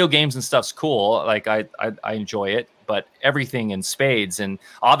 playing video games and stuff's cool. Like I enjoy it, but everything in spades. And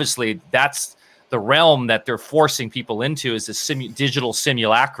obviously that's the realm that they're forcing people into, is this digital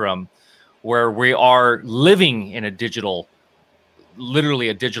simulacrum, where we are living in literally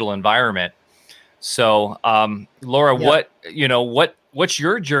a digital environment. So, Laura, yeah. What's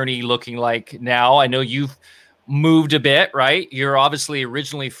your journey looking like now? I know you've moved a bit, right? You're obviously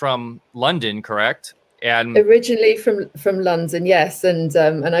originally from London, correct? And originally from London, yes. And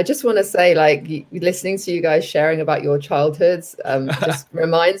I just want to say, like, listening to you guys sharing about your childhoods just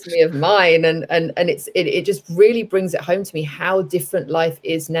reminds me of mine, and it just really brings it home to me how different life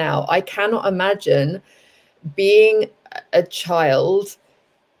is now. I cannot imagine being a child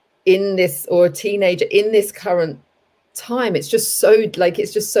in this, or a teenager in this current time. It's just so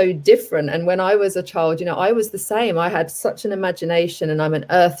different. And when I was a child, I was the same. I had such an imagination, and I'm an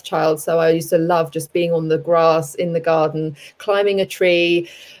earth child, so I used to love just being on the grass in the garden, climbing a tree,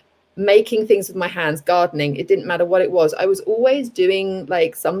 making things with my hands, gardening. It didn't matter what it was. I was always doing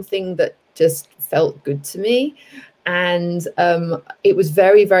like something that just felt good to me. And it was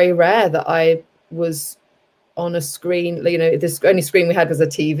very, very rare that I was on a screen. This only screen we had was a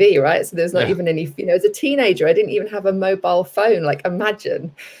TV, right? So there's not even any, as a teenager, I didn't even have a mobile phone. Like,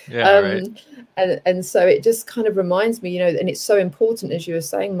 imagine. Right. And so it just kind of reminds me, and it's so important, as you were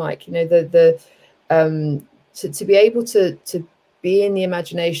saying, Mike, to be able to be in the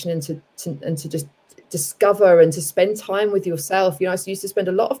imagination, and to just discover and to spend time with yourself. I used to spend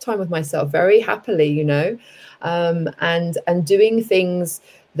a lot of time with myself very happily, and doing things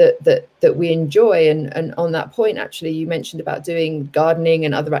that we enjoy. And on that point, actually, you mentioned about doing gardening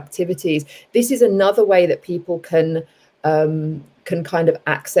and other activities. This is another way that people can kind of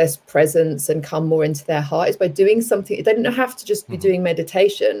access presence and come more into their heart, is by doing something. They don't have to just be doing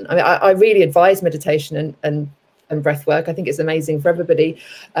meditation. I mean, I really advise meditation and breath work. I think it's amazing for everybody.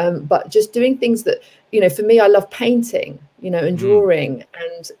 But just doing things that, for me, I love painting, and drawing,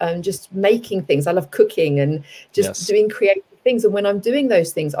 and just making things. I love cooking, and just doing creative things. And when I'm doing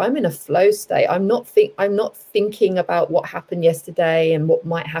those things, I'm in a flow state. I'm not thinking about what happened yesterday and what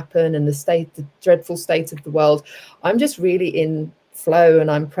might happen and the dreadful state of the world. I'm just really in flow, and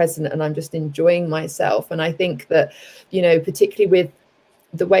I'm present, and I'm just enjoying myself. And I think that, you know, particularly with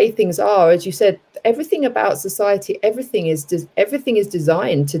the way things are, as you said, everything about society, everything is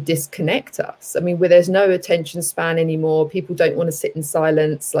designed to disconnect us. I mean, where there's no attention span anymore, people don't want to sit in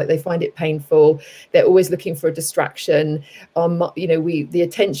silence, like they find it painful. They're always looking for a distraction. You know, the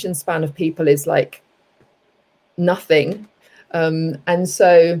attention span of people is like nothing. And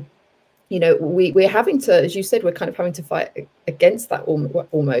so, you know, we're having to, as you said, we're kind of having to fight against that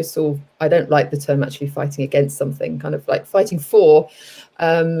almost, or I don't like the term actually fighting against something, kind of like fighting for,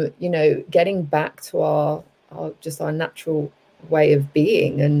 you know, getting back to our natural way of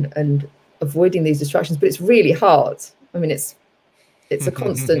being and avoiding these distractions. But it's really hard. I mean, it's a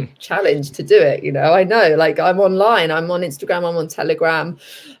constant challenge to do it. You know, I know, like I'm online, I'm on Instagram, I'm on Telegram,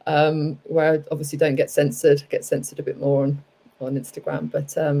 where I obviously don't get censored a bit more on Instagram,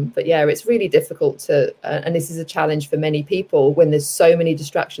 but yeah, it's really difficult to and this is a challenge for many people when there's so many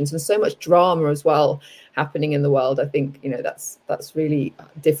distractions and so much drama as well happening in the world. I think, you know, that's really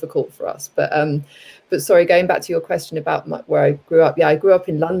difficult for us. But sorry, going back to your question about where I grew up. Yeah, I grew up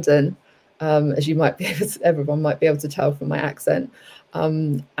in London, as you might be able to, everyone might be able to tell from my accent.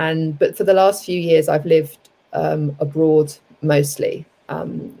 But for the last few years, I've lived abroad mostly.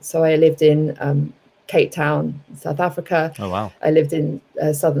 So I lived in Cape Town, South Africa. Oh, wow. I lived in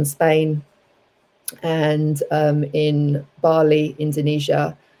southern Spain and in Bali,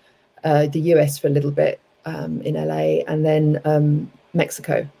 Indonesia, the US for a little bit, in LA, and then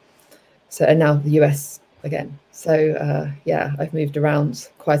Mexico. So, and now the US again. So, yeah, I've moved around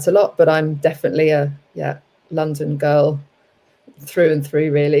quite a lot, but I'm definitely a London girl through and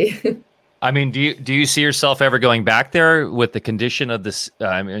through, really. I mean, do you see yourself ever going back there with the condition of this?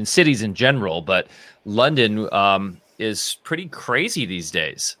 I mean, cities in general, but London is pretty crazy these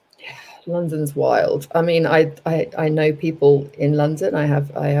days. Yeah, London's wild. I mean, I know people in London. I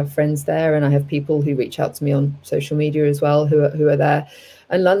have friends there, and I have people who reach out to me on social media as well who are there.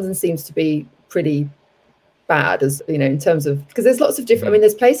 And London seems to be pretty bad, as you know, in terms of, because there's lots of different. I mean,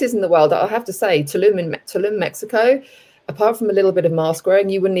 there's places in the world that I have to say, Tulum, Mexico. Apart from a little bit of mask wearing,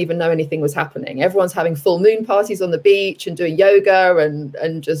 you wouldn't even know anything was happening. Everyone's having full moon parties on the beach and doing yoga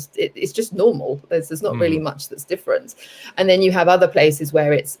and just it's just normal. There's not really much that's different. And then you have other places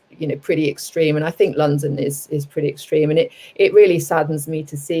where it's, you know, pretty extreme. And I think London is pretty extreme. And it really saddens me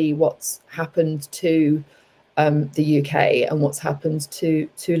to see what's happened to the UK and what's happened to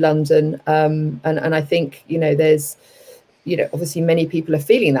London. And I think, you know, there's, you know, obviously many people are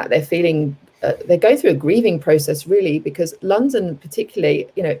feeling that. They're going through a grieving process, really, because London particularly,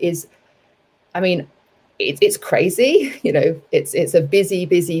 you know, is, I mean, it's crazy, you know, it's a busy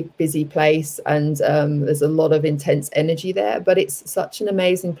place, and there's a lot of intense energy there, but it's such an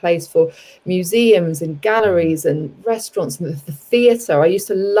amazing place for museums and galleries and restaurants and the theatre. I used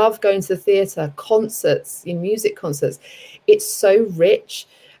to love going to the theatre, concerts, music concerts. It's so rich,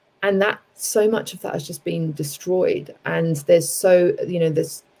 and that so much of that has just been destroyed. And there's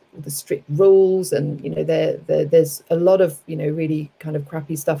there's the strict rules, and, you know, there's a lot of, you know, really kind of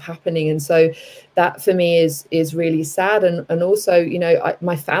crappy stuff happening. And so that for me is really sad. And also, you know,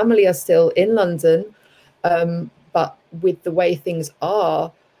 my family are still in London, but with the way things are,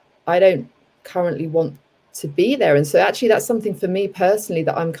 I don't currently want to be there. And so actually that's something for me personally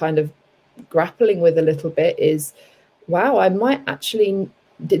that I'm kind of grappling with a little bit is, wow, I might actually,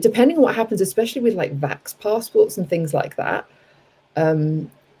 depending on what happens, especially with like vax passports and things like that,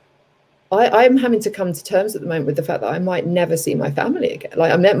 I'm having to come to terms at the moment with the fact that I might never see my family again.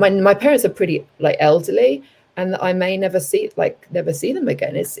 Like, my parents are pretty like elderly, and I may never see them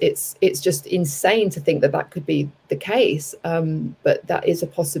again. It's just insane to think that could be the case. But that is a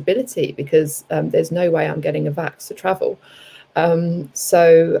possibility, because there's no way I'm getting a vax to travel.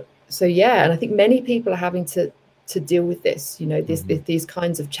 So yeah, and I think many people are having to deal with this, you know, these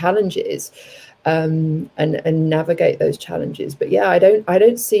kinds of challenges. And navigate those challenges. But yeah, I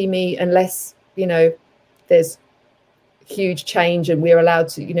don't see me, unless, you know, there's huge change and we're allowed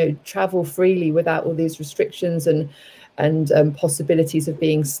to, you know, travel freely without all these restrictions and possibilities of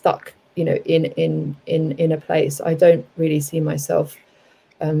being stuck, you know, in a place. I don't really see myself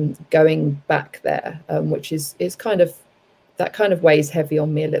going back there, which is kind of, that kind of weighs heavy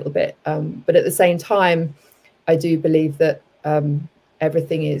on me a little bit. But at the same time, I do believe that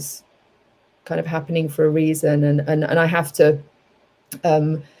everything is kind of happening for a reason, and I have to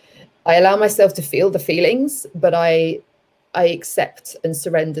I allow myself to feel the feelings, but I accept and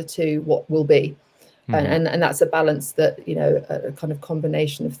surrender to what will be. And that's a balance that, you know, a kind of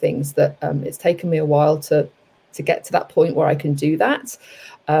combination of things that it's taken me a while to get to that point where I can do that.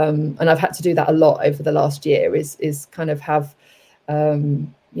 And I've had to do that a lot over the last year, is kind of have, you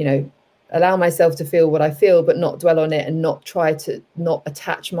know, allow myself to feel what I feel, but not dwell on it, and not try to not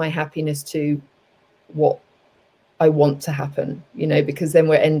attach my happiness to what I want to happen, you know, because then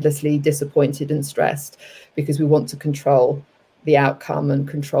we're endlessly disappointed and stressed because we want to control the outcome and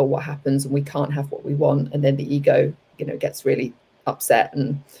control what happens, and we can't have what we want. And then the ego, you know, gets really upset.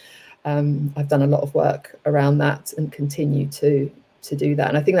 And I've done a lot of work around that and continue to do that.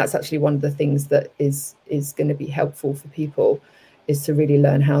 And I think that's actually one of the things that is going to be helpful for people, is to really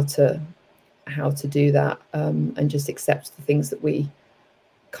learn how to do that, and just accept the things that we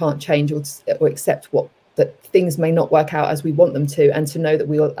can't change, or accept that things may not work out as we want them to, and to know that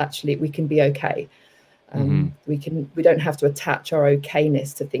we can be okay. We don't have to attach our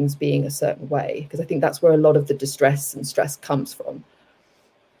okayness to things being a certain way, because I think that's where a lot of the distress and stress comes from.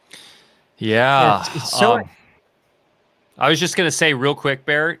 Yeah. It's so I was just going to say real quick,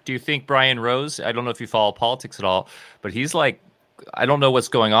 Bear, do you think Brian Rose, I don't know if you follow politics at all, but he's like, I don't know what's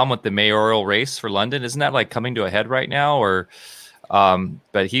going on with the mayoral race for London. Isn't that like coming to a head right now? Or,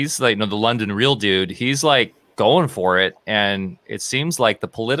 but he's like, the London real dude, he's like going for it. And it seems like the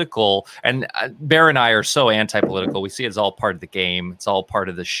political, and Bear and I are so anti-political. We see it's all part of the game. It's all part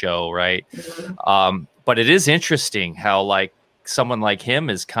of the show. Right. But it is interesting how like someone like him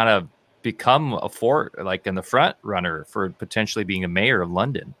is kind of become like in the front runner for potentially being a mayor of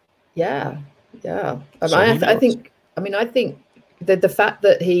London. Yeah. I think the fact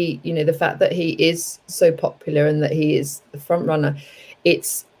that he is so popular and that he is the front runner,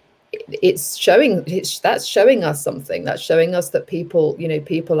 that's showing us something. That's showing us that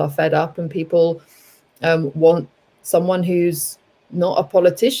people are fed up, and people want someone who's not a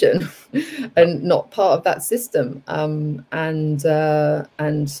politician and not part of that system.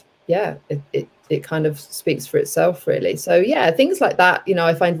 It kind of speaks for itself, really. So yeah, things like that,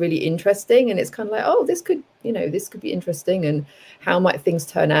 I find really interesting, and it's kind of like, oh, this could be interesting, and how might things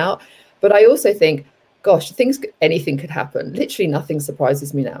turn out? But I also think, gosh, anything could happen. Literally nothing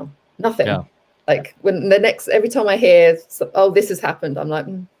surprises me now. Nothing. Yeah. Like every time I hear, oh, this has happened, I'm like,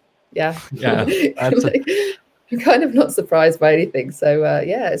 yeah. I'm kind of not surprised by anything. So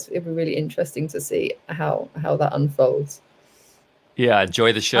it'll be really interesting to see how that unfolds. Yeah,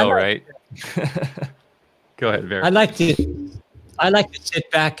 enjoy the show, right? Go ahead, Vera. I like to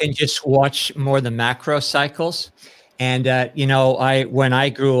sit back and just watch more the macro cycles. And when I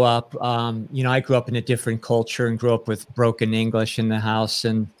grew up, I grew up in a different culture and grew up with broken English in the house,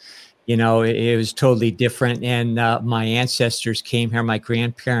 and it was totally different. And my ancestors came here, my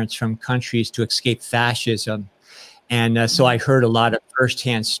grandparents, from countries to escape fascism, and so I heard a lot of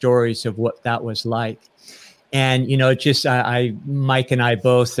firsthand stories of what that was like. And Mike and I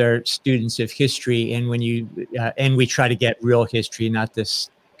both are students of history, and and we try to get real history, not this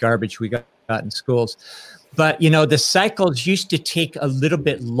garbage we got in schools. But the cycles used to take a little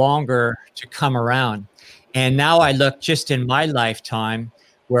bit longer to come around, and now I look just in my lifetime,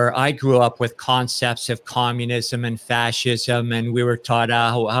 where I grew up with concepts of communism and fascism, and we were taught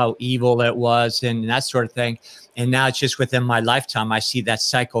how evil it was and that sort of thing. And now it's just within my lifetime, I see that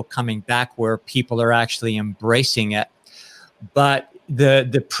cycle coming back where people are actually embracing it. But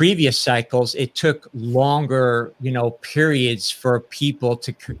the previous cycles, it took longer, periods for people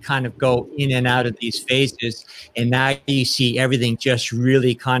to kind of go in and out of these phases. And now you see everything just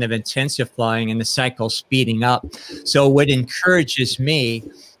really kind of intensifying and the cycle speeding up. So what encourages me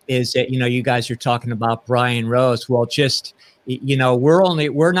is that, you guys are talking about Brian Rose. Well, just,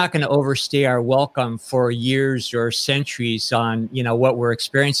 we're not going to overstay our welcome for years or centuries on, what we're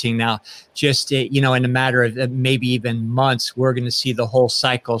experiencing now. Just, in a matter of maybe even months, we're going to see the whole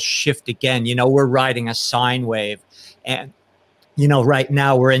cycle shift again. We're riding a sine wave, and, right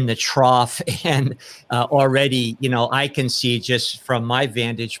now we're in the trough, and already, I can see just from my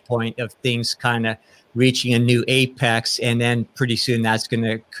vantage point of things kind of reaching a new apex. And then pretty soon that's going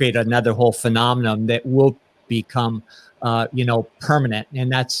to create another whole phenomenon that will become permanent.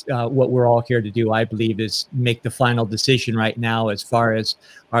 And that's what we're all here to do, I believe, is make the final decision right now as far as,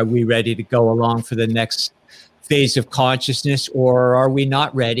 are we ready to go along for the next phase of consciousness, or are we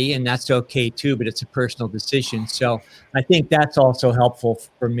not ready? And that's okay too, but it's a personal decision. So I think that's also helpful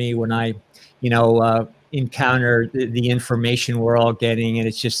for me when I, encounter the information we're all getting, and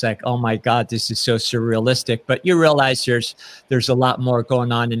it's just like, oh my God, this is so surrealistic. But you realize there's a lot more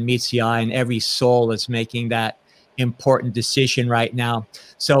going on in meets the eye, and every soul is making that important decision right now.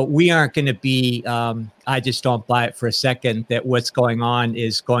 So we aren't going to be, I just don't buy it for a second that what's going on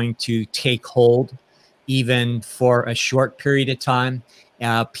is going to take hold even for a short period of time.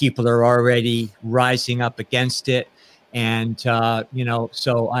 People are already rising up against it. And,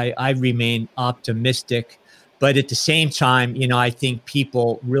 so I remain optimistic. But at the same time, I think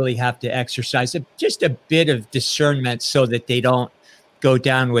people really have to exercise just a bit of discernment so that they don't go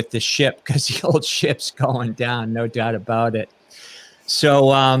down with the ship, because the old ship's going down, no doubt about it.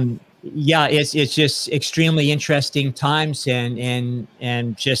 So, it's just extremely interesting times,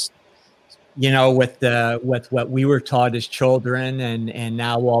 and just, with what we were taught as children, and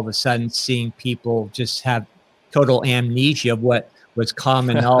now all of a sudden seeing people just have total amnesia of what was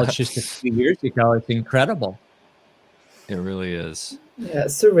common knowledge just a few years ago. It's incredible. It really is. Yeah,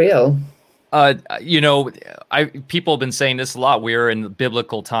 it's surreal. People have been saying this a lot. We're in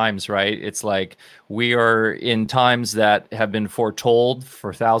biblical times, right? It's like we are in times that have been foretold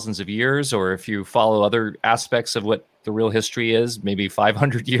for thousands of years, or if you follow other aspects of what the real history is, maybe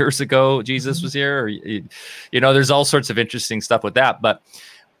 500 years ago, Jesus was here, or, there's all sorts of interesting stuff with that. But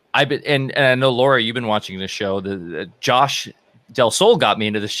and I know, Laura, you've been watching this show. The Josh Del Sol got me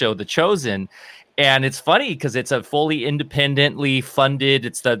into the show, The Chosen. And it's funny because it's a fully independently funded,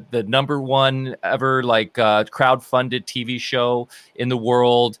 it's the number one ever crowd-funded TV show in the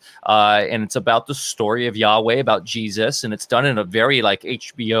world. And it's about the story of Yahweh, about Jesus. And it's done in a very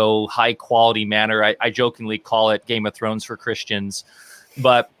HBO high quality manner. I jokingly call it Game of Thrones for Christians,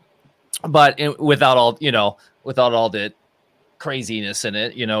 but without all the craziness in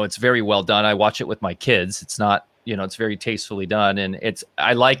it, it's very well done. I watch it with my kids. It's not, it's very tastefully done, and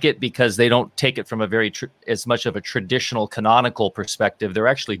I like it because they don't take it from a very as much of a traditional canonical perspective. They're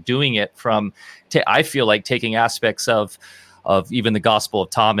actually doing it from, I feel like, taking aspects of even the Gospel of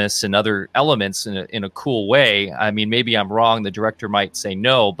Thomas and other elements in a cool way. I mean, maybe I'm wrong. The director might say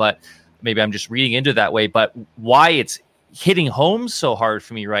no, but maybe I'm just reading into that way. But why it's hitting home so hard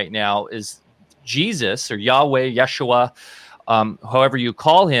for me right now is Jesus, or Yahweh, Yeshua, however you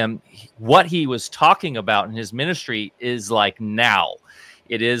call him, what he was talking about in his ministry is now.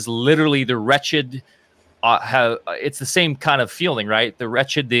 It is literally the wretched. It's the same kind of feeling, right? The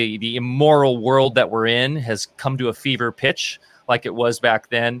wretched, the immoral world that we're in has come to a fever pitch, like it was back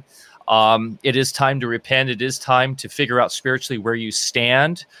then. It is time to repent. It is time to figure out spiritually where you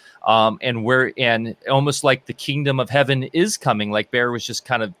stand, and almost like the kingdom of heaven is coming, like Bear was just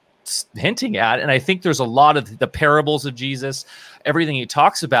kind of hinting at. And I think there's a lot of the parables of Jesus, everything he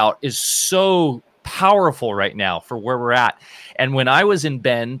talks about is so powerful right now for where we're at. And when I was in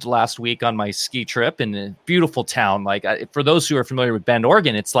Bend last week on my ski trip in a beautiful town, for those who are familiar with Bend,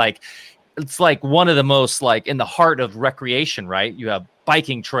 Oregon, it's like one of the most in the heart of recreation, right? You have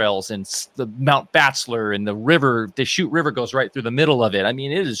biking trails and the Mount Bachelor, and the river, the Chute River goes right through the middle of it. I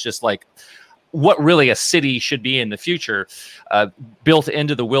mean, it is just what really a city should be in the future, built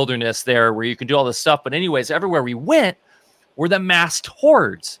into the wilderness there where you can do all this stuff. But anyways, everywhere we went were the masked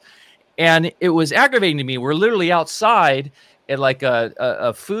hordes. And it was aggravating to me. We're literally outside at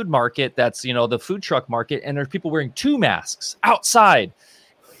a food market that's, the food truck market, and there's people wearing 2 masks outside.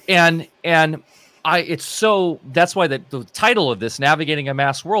 And that's why the title of this, Navigating a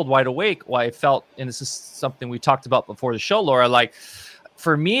Masked World, Wide Awake, why I felt, and this is something we talked about before the show, Laura,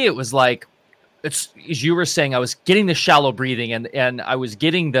 for me, it was it's, as you were saying, I was getting the shallow breathing and I was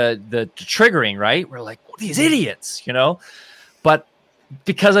getting the triggering, right? We're like, these idiots, but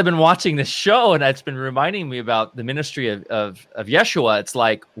because I've been watching this show and it's been reminding me about the ministry of Yeshua, it's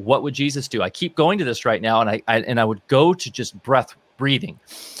what would Jesus do? I keep going to this right now. And I would go to just breathing,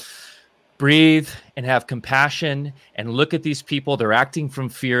 breathe and have compassion and look at these people. They're acting from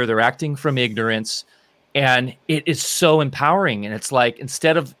fear. They're acting from ignorance. And it is so empowering. And it's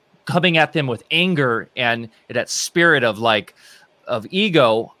instead of coming at them with anger and that spirit of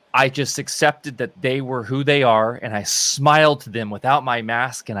ego, I just accepted that they were who they are, and I smiled to them without my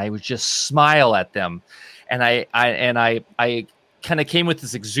mask, and I would just smile at them, and I kind of came with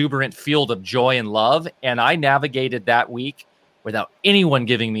this exuberant field of joy and love, and I navigated that week without anyone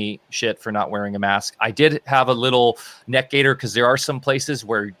giving me shit for not wearing a mask. I did have a little neck gaiter because there are some places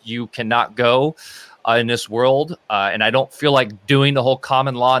where you cannot go in this world, and I don't feel like doing the whole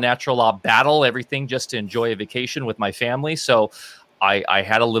common law, natural law battle, everything just to enjoy a vacation with my family. So I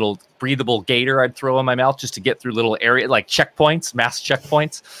had a little breathable gaiter I'd throw in my mouth just to get through little area checkpoints, mass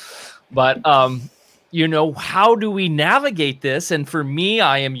checkpoints. But how do we navigate this? And for me,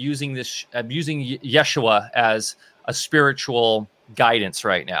 I'm using Yeshua as a spiritual guidance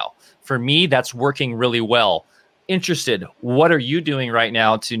right now. For me, that's working really well. Interested, what are you doing right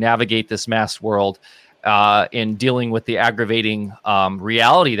now to navigate this masked world in dealing with the aggravating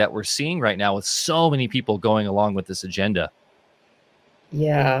reality that we're seeing right now with so many people going along with this agenda?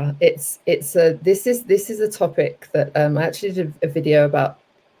 Yeah, this is a topic that I actually did a video about,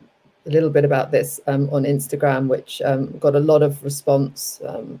 a little bit about this on Instagram, which got a lot of response,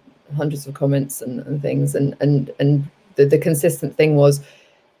 hundreds of comments and things, and the consistent thing was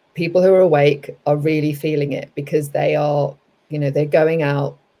people who are awake are really feeling it, because they are, they're going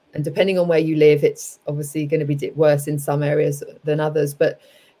out, and depending on where you live, it's obviously going to be worse in some areas than others, but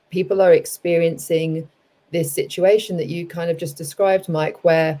people are experiencing this situation that you kind of just described, Mike,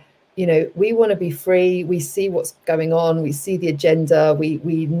 where we want to be free, we see what's going on, we see the agenda,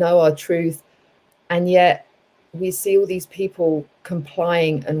 we know our truth, and yet we see all these people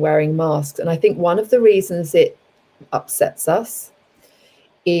complying and wearing masks. And I think one of the reasons it upsets us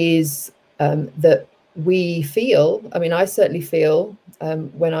is that we feel, I mean, I certainly feel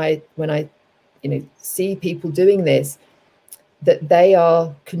when I see people doing this, that they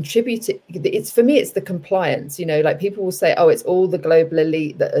are contributing. For me, it's the compliance, like people will say, oh, it's all the global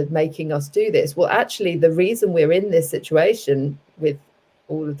elite that are making us do this. Well, actually, the reason we're in this situation with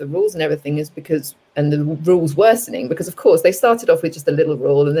all of the rules and everything is because, and the rules worsening, because of course they started off with just a little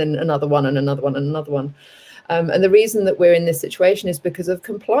rule and then another one and another one and another one. And the reason that we're in this situation is because of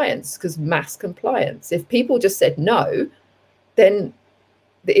compliance, because mass compliance. If people just said no, then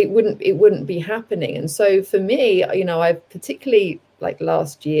it wouldn't be happening. And so for me, I particularly, like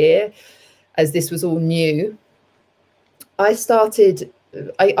last year, as this was all new, I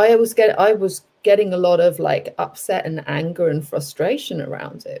was getting a lot of like upset and anger and frustration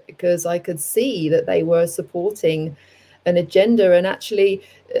around it, because I could see that they were supporting an agenda. And actually,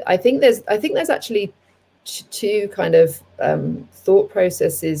 I think there's actually two kind of thought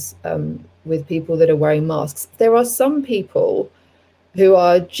processes with people that are wearing masks. There are some people who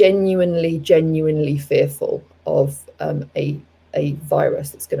are genuinely fearful of a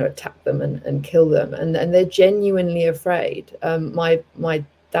virus that's going to attack them and kill them, and they're genuinely afraid. My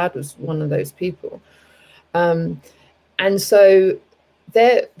dad was one of those people, and so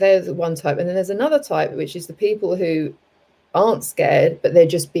they're the one type, and then there's another type, which is the people who aren't scared, but they're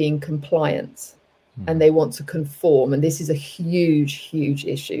just being compliant. And they want to conform, and this is a huge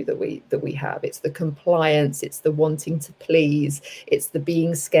issue that we have. It's the compliance, it's the wanting to please, it's the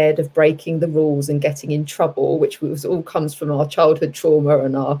being scared of breaking the rules and getting in trouble, which all comes from our childhood trauma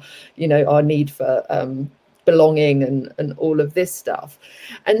and our need for belonging and all of this stuff.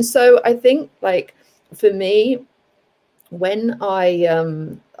 And so I think, like, for me, when I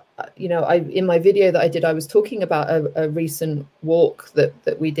in my video that I did, I was talking about a recent walk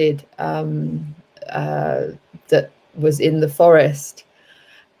that we did, that was in the forest,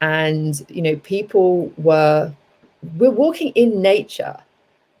 and people we're walking in nature,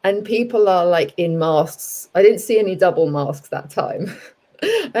 and people are like in masks. I didn't see any double masks that time.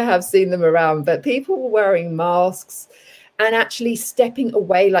 I have seen them around, but people were wearing masks and actually stepping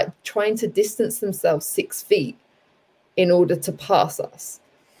away, like trying to distance themselves 6 feet in order to pass us.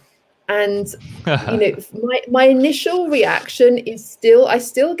 And my initial reaction is I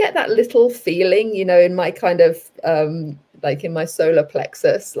still get that little feeling, in my kind of like in my solar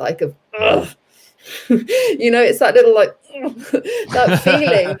plexus, like of it's that little like that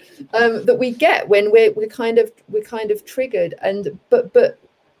feeling that we get when we're kind of triggered. And but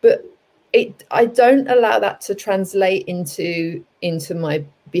I don't allow that to translate into my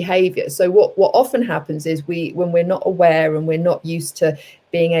behavior. So what often happens is when we're not aware and we're not used to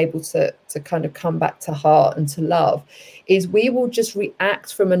being able to kind of come back to heart and to love, is we will just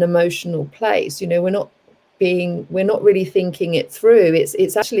react from an emotional place. We're not really thinking it through.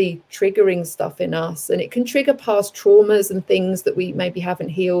 It's actually triggering stuff in us, and it can trigger past traumas and things that we maybe haven't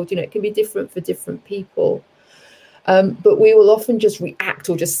healed. It can be different for different people. But we will often just react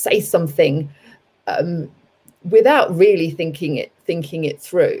or just say something without really thinking it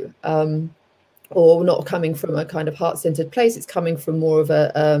through, or not coming from a kind of heart-centered place. It's coming from more of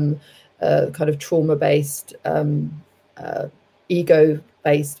a kind of trauma-based,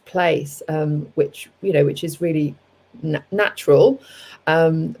 ego-based place, which is really natural.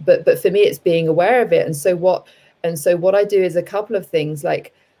 But for me, it's being aware of it. And so what I do is a couple of things.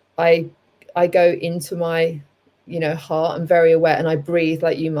 Like I go into my heart. I'm very aware, and I breathe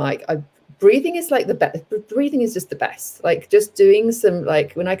like you, Mike. Breathing is like the best. Breathing is just the best. Like just doing some,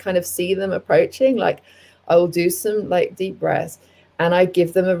 like when I kind of see them approaching, like I will do some like deep breaths, and I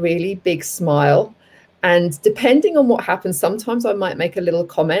give them a really big smile. And depending on what happens, sometimes I might make a little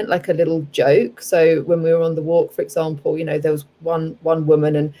comment, like a little joke. So when we were on the walk, for example, there was one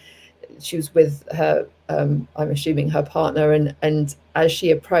woman, and she was with her, I'm assuming her partner, and as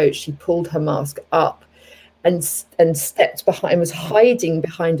she approached, she pulled her mask up and stepped behind, was hiding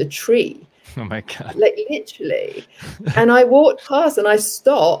behind a tree. Oh my God. Like literally. And I walked past and I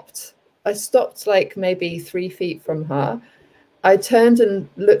stopped like maybe 3 feet from her. I turned and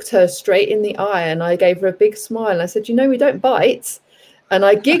looked her straight in the eye and I gave her a big smile. And I said, you know, we don't bite. And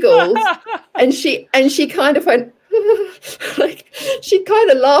I giggled and she kind of went, like, she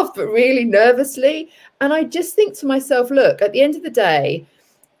kind of laughed, but really nervously. And I just think to myself, look, at the end of the day,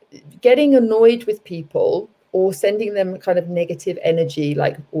 getting annoyed with people or sending them kind of negative energy,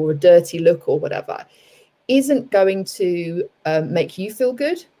 like, or a dirty look or whatever, isn't going to make you feel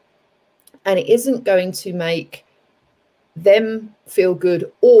good. And it isn't going to make them feel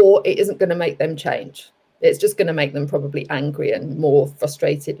good, or it isn't going to make them change. It's just going to make them probably angry and more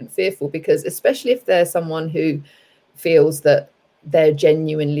frustrated and fearful, because especially if they're someone who feels that they're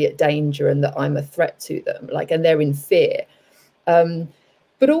genuinely at danger and that I'm a threat to them, like, and they're in fear.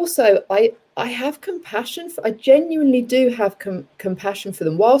 But also I have compassion I genuinely do have compassion for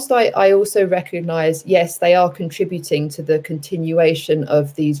them, whilst I also recognize, yes, they are contributing to the continuation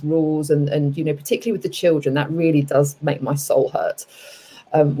of these rules, and you know, particularly with the children, that really does make my soul hurt.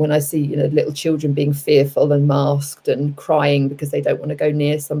 When I see, you know, little children being fearful and masked and crying because they don't want to go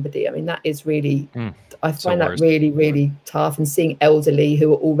near somebody. I mean, that is really, I find that really, really tough. And seeing elderly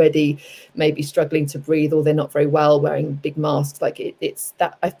who are already maybe struggling to breathe, or they're not very well, wearing big masks, like it's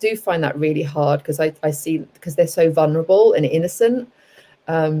that, I do find that really hard, because I see, because they're so vulnerable and innocent.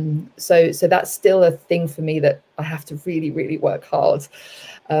 So that's still a thing for me that I have to really, really work hard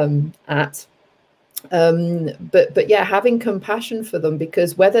at. But yeah, having compassion for them,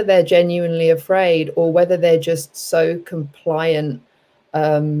 because whether they're genuinely afraid or whether they're just so compliant,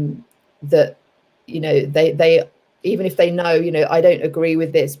 that, you know, they even if they know, you know, I don't agree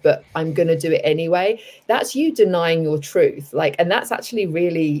with this, but I'm going to do it anyway, that's you denying your truth. Like, and that's actually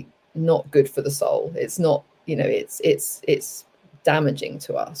really not good for the soul. It's not, you know, it's damaging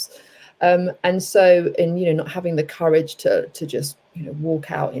to us. And so, and, you know, not having the courage to just, you know,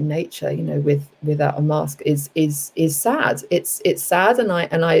 walk out in nature, you know, without a mask is sad. It's sad. And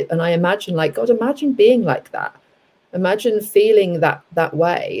I imagine, like, God, imagine being like that. Imagine feeling that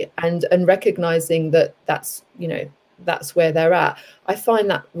way and recognizing that that's, you know, that's where they're at. I find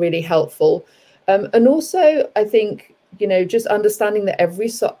that really helpful. And also, I think, you know, just understanding that every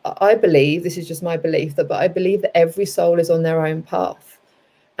soul, I believe, this is just my belief, but I believe that every soul is on their own path.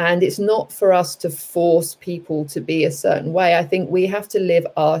 And it's not for us to force people to be a certain way. I think we have to live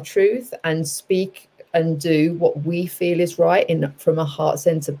our truth and speak and do what we feel is right from a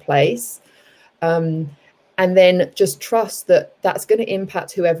heart-centered place. And then just trust that that's going to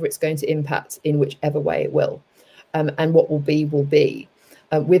impact whoever it's going to impact in whichever way it will. And what will be,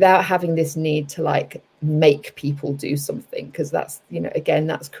 without having this need to, like, make people do something, because that's, you know, again,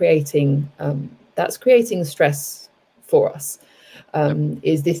 that's creating stress for us.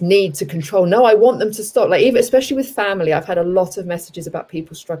 Is this need to control. No, I want them to stop. Like, even especially with family, I've had a lot of messages about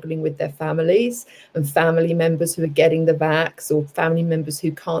people struggling with their families and family members who are getting the vax, or family members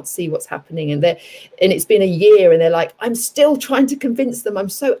who can't see what's happening, and it's been a year and they're like, I'm still trying to convince them. I'm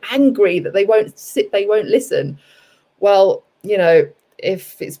so angry that they won't listen. Well, you know,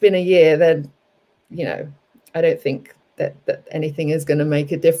 if it's been a year, then, you know, I don't think that anything is going to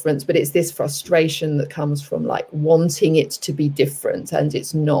make a difference. But it's this frustration that comes from, like, wanting it to be different, and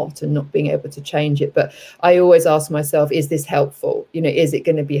it's not, and not being able to change it. But I always ask myself, is this helpful? You know, is it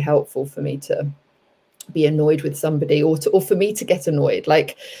going to be helpful for me to be annoyed with somebody, or for me to get annoyed?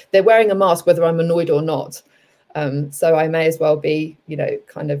 Like, they're wearing a mask whether I'm annoyed or not. So I may as well be, you know,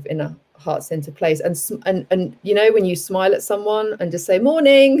 kind of in a heart-centered place. And you know, when you smile at someone and just say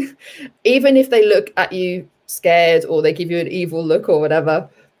morning, even if they look at you scared or they give you an evil look or whatever,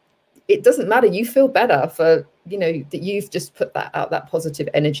 it doesn't matter. You feel better for, you know, that you've just put that out, that positive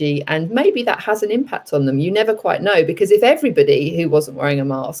energy, and maybe that has an impact on them. You never quite know, because if everybody who wasn't wearing a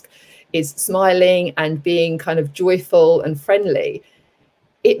mask is smiling and being kind of joyful and friendly,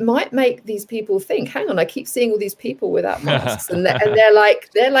 it might make these people think, hang on, I keep seeing all these people without masks and they're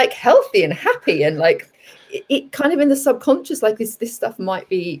like healthy and happy, and like it kind of in the subconscious, like this stuff might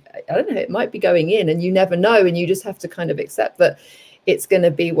be, I don't know, it might be going in, and you never know. And you just have to kind of accept that it's going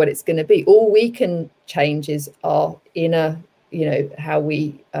to be what it's going to be. All we can change is our inner, you know, how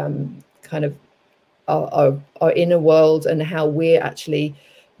we kind of our inner world, and how we're actually,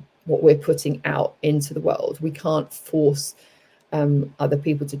 what we're putting out into the world. We can't force other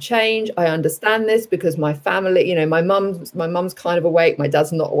people to change. I understand this because my family, you know, my mum's kind of awake. My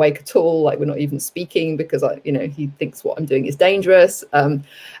dad's not awake at all. Like, we're not even speaking because he thinks what I'm doing is dangerous. And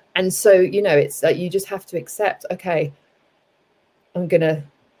so, you know, it's you just have to accept, okay, I'm going to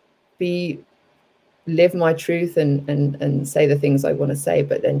be live my truth and say the things I want to say,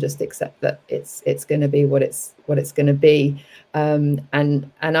 but then just accept that it's going to be what it's going to be.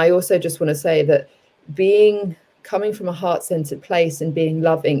 And I also just want to say that coming from a heart-centered place and being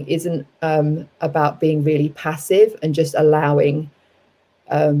loving isn't about being really passive and just allowing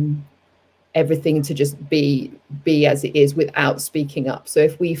everything to just be as it is without speaking up. So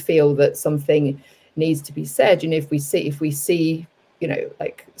if we feel that something needs to be said, if we see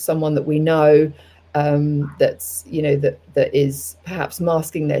like someone that we know that's that is perhaps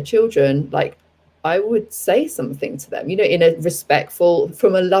masking their children, like, I would say something to them, in a respectful,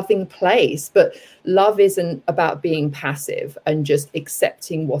 from a loving place. But love isn't about being passive and just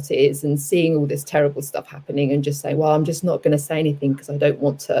accepting what it is and seeing all this terrible stuff happening and just saying, well, I'm just not going to say anything because I don't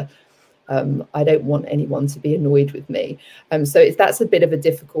want anyone to be annoyed with me. So that's a bit of a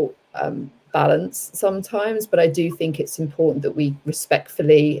difficult balance sometimes, but I do think it's important that we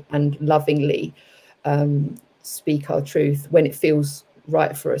respectfully and lovingly speak our truth when it feels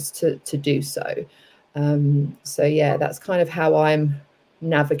right for us to do so. So yeah, that's kind of how I'm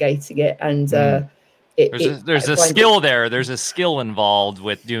navigating it. And there's a skill there. There's a skill involved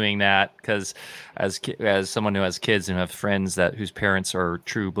with doing that, because as someone who has kids and have friends whose parents are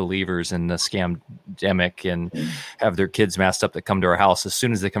true believers in the scamdemic and have their kids masked up that come to our house, as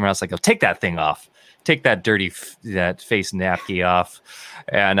soon as they come around, it's like, oh, take that thing off. Take that dirty that face napkin off.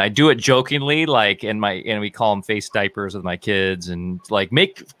 And I do it jokingly, like and we call them face diapers with my kids, and like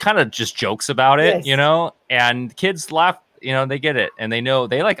make kind of just jokes about it, yes. And kids laugh, they get it, and they know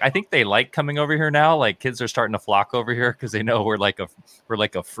I think they like coming over here now. Like, kids are starting to flock over here because they know we're like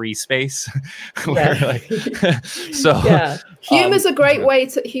a free space. Yeah. So yeah, humor's a great way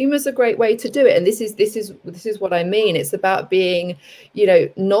to do it. And this is what I mean. It's about being,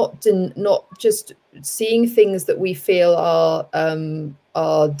 not just seeing things that we feel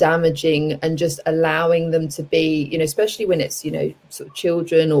are damaging and just allowing them to be, especially when it's, sort of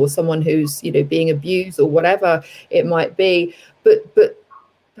children or someone who's, being abused or whatever it might be, but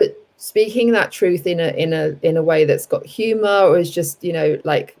speaking that truth in a way that's got humor, or is just,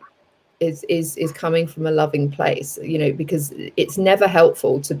 like is coming from a loving place, because it's never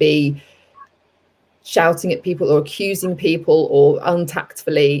helpful to be shouting at people or accusing people or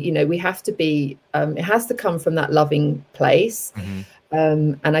untactfully. We have to be, it has to come from that loving place.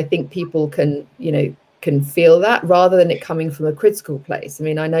 And I think people can feel that rather than it coming from a critical place. I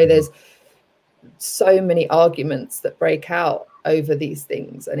mean, I know there's so many arguments that break out over these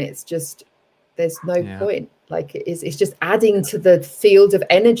things, and it's just, there's no point. Like, it's just adding to the field of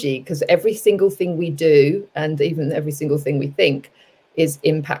energy, because every single thing we do and even every single thing we think is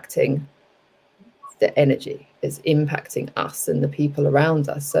impacting the energy, is impacting us and the people around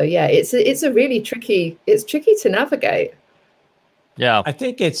us. So yeah, it's a really tricky to navigate. Yeah, I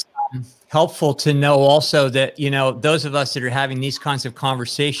think it's helpful to know also that, those of us that are having these kinds of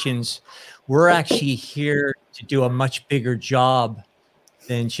conversations, we're actually here to do a much bigger job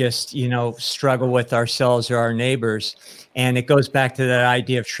than just, struggle with ourselves or our neighbors. And it goes back to that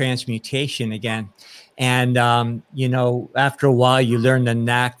idea of transmutation again. And, after a while, you learn the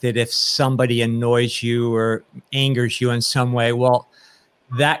knack that if somebody annoys you or angers you in some way, well,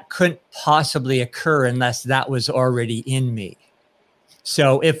 that couldn't possibly occur unless that was already in me.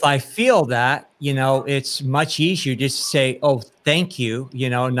 So if I feel that, it's much easier just to say, oh, thank you,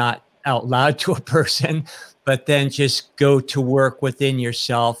 not out loud to a person, but then just go to work within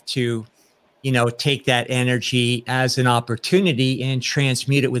yourself to, take that energy as an opportunity and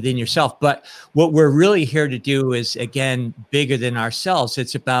transmute it within yourself. But what we're really here to do is, again, bigger than ourselves.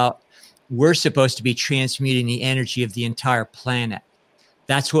 It's about, we're supposed to be transmuting the energy of the entire planet.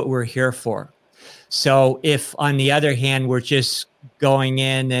 That's what we're here for. So if, on the other hand, we're just going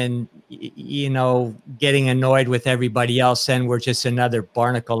in and, getting annoyed with everybody else, then we're just another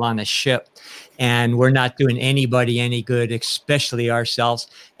barnacle on a ship, and we're not doing anybody any good, especially ourselves.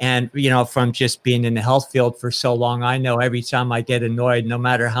 And, from just being in the health field for so long, I know every time I get annoyed, no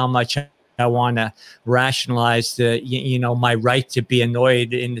matter how much I want to rationalize my right to be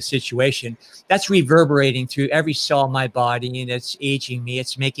annoyed in the situation, that's reverberating through every cell of my body, and it's aging me,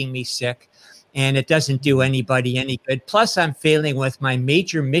 it's making me sick. And it doesn't do anybody any good. Plus, I'm failing with my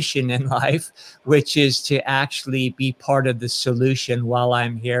major mission in life, which is to actually be part of the solution while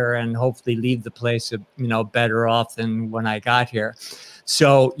I'm here, and hopefully leave the place, better off than when I got here.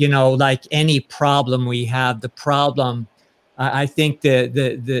 So, like any problem we have, the problem, I think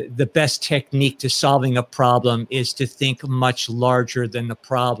the best technique to solving a problem is to think much larger than the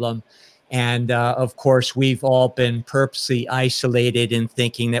problem, And of course, we've all been purposely isolated in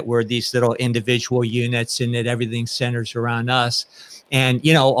thinking that we're these little individual units and that everything centers around us. And,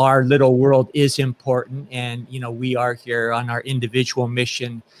 you know, our little world is important. And, you know, we are here on our individual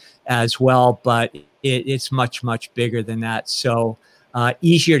mission as well. But it's much, much bigger than that. So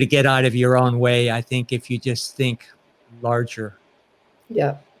easier to get out of your own way, I think, if you just think larger.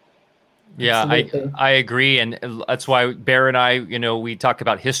 Yeah. Yeah, I agree. And that's why Bear and I, you know, we talk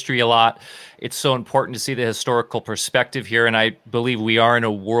about history a lot. It's so important to see the historical perspective here. And I believe we are in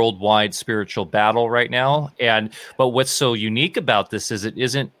a worldwide spiritual battle right now. But what's so unique about this is it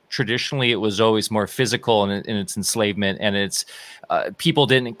isn't traditionally, it was always more physical in its enslavement, and it's people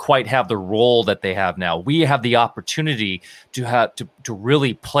didn't quite have the role that they have now. We have the opportunity to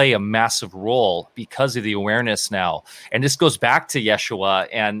really play a massive role because of the awareness now. And this goes back to Yeshua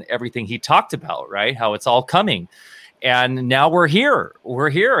and everything he talked about, right? How it's all coming. And now we're here,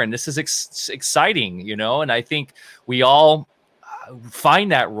 and this is exciting, you know, and I think we all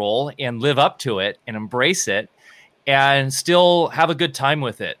find that role and live up to it and embrace it and still have a good time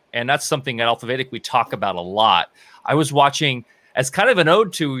with it. And that's something at Alpha Vedic we talk about a lot. I was watching, as kind of an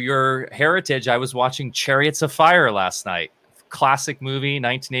ode to your heritage, I was watching Chariots of Fire last night. Classic movie,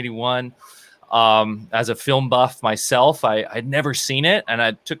 1981. As a film buff myself, I'd never seen it, and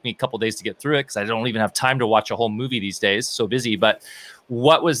it took me a couple days to get through it because I don't even have time to watch a whole movie these days, so busy. But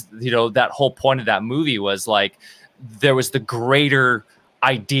what was, you know, that whole point of that movie was like there was the greater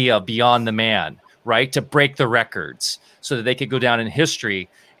idea beyond the man, right? To break the records so that they could go down in history.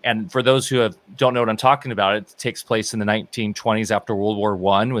 And for those who don't know what I'm talking about, it takes place in the 1920s after World War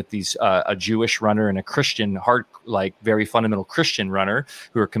I with these a Jewish runner and a Christian, very fundamental Christian runner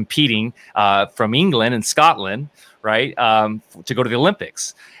who are competing from England and Scotland, right, to go to the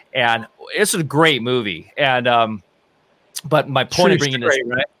Olympics. And it's a great movie. And but my point of bringing this,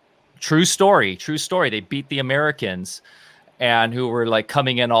 right? True story. They beat the Americans, and who were like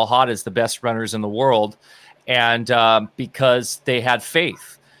coming in all hot as the best runners in the world, and because they had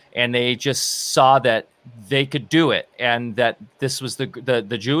faith. And they just saw that they could do it, and that this was the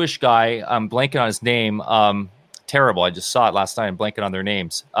Jewish guy. I'm blanking on his name. Terrible. I just saw it last night. I'm blanking on their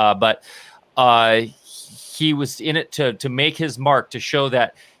names. But he was in it to make his mark, to show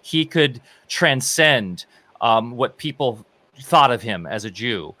that he could transcend what people thought of him as a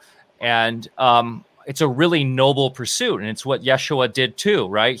Jew. And it's a really noble pursuit, and it's what Yeshua did too,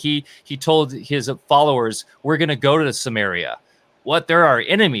 right? He told his followers, "We're going to go to Samaria." What? There are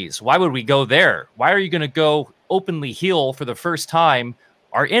enemies. Why would we go there? Why are you going to go openly heal for the first time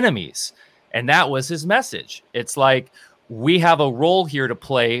our enemies? And that was his message. It's like we have a role here to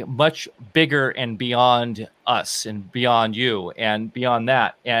play much bigger and beyond us and beyond you and beyond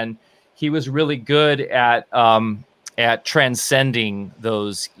that. And he was really good at transcending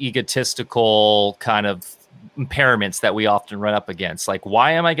those egotistical kind of impairments that we often run up against. Like,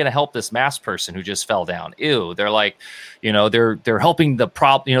 why am I going to help this mass person who just fell down? Ew, they're like, you know, they're helping the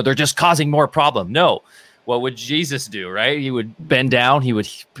problem, you know, they're just causing more problem. No, what would Jesus do, right? He would bend down, he would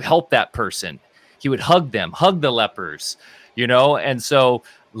help that person. He would hug them, hug the lepers, you know? And so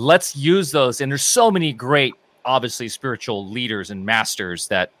let's use those. And there's so many great, obviously, spiritual leaders and masters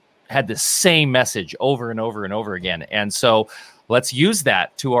that had the same message over and over and over again. And so let's use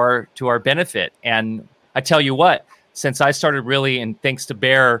that to our benefit. And I tell you what, since I started really, and thanks to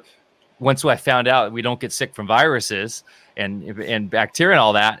Bear, once I found out we don't get sick from viruses and bacteria and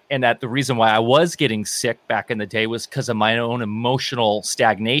all that, and that the reason why I was getting sick back in the day was because of my own emotional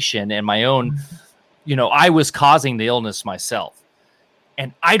stagnation and my own, you know, I was causing the illness myself.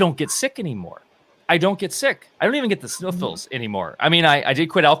 And I don't get sick anymore. I don't get sick. I don't even get the sniffles anymore. I mean, I did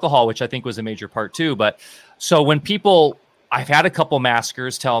quit alcohol, which I think was a major part too. But so when people, I've had a couple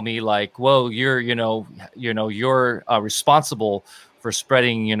maskers tell me like, "Whoa, you're responsible for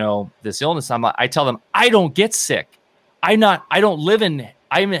spreading, you know, this illness." I tell them, I don't get sick. I'm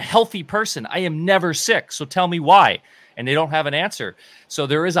a healthy person. I am never sick. So tell me why. And they don't have an answer. So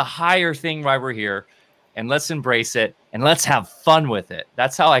there is a higher thing why we're here, and let's embrace it and let's have fun with it.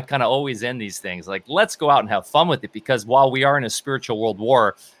 That's how I kind of always end these things. Like, let's go out and have fun with it, because while we are in a spiritual world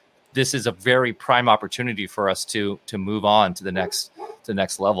war, this is a very prime opportunity for us to move on to the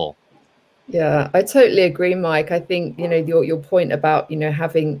next level. Yeah, I totally agree, Mike. I think, you know, your point about, you know,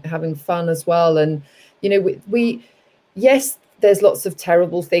 having fun as well. And, you know, we yes, there's lots of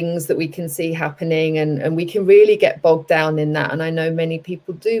terrible things that we can see happening, and we can really get bogged down in that. And I know many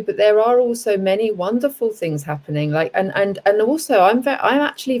people do, but there are also many wonderful things happening. Like, and also I'm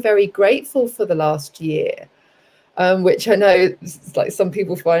actually very grateful for the last year. Which I know like some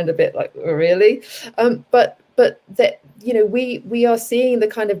people find a bit like, oh, really? But that, you know, we are seeing the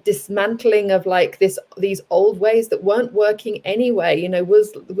kind of dismantling of like these old ways that weren't working anyway. You know,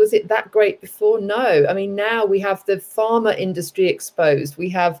 was it that great before? No. I mean, now we have the pharma industry exposed. We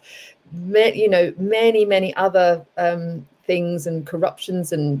have many other things and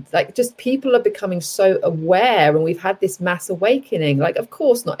corruptions, and like just people are becoming so aware, and we've had this mass awakening. Like, of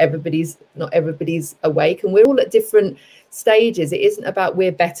course, not everybody's awake, and we're all at different stages. It isn't about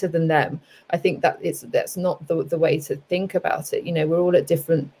we're better than them. I think that's not the way to think about it. You know, we're all at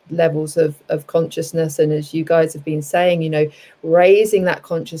different levels of consciousness, and as you guys have been saying, you know, raising that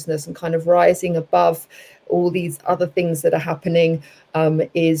consciousness and kind of rising above all these other things that are happening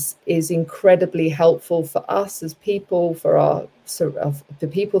is incredibly helpful for us as people, for the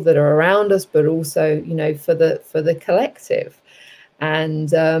people that are around us, but also, you know, for the collective.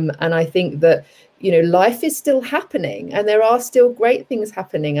 And I think that, you know, life is still happening, and there are still great things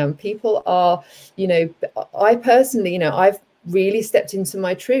happening, and people are, you know, I personally, you know, I've really stepped into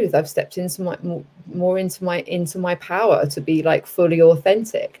my truth. I've stepped into my power to be like fully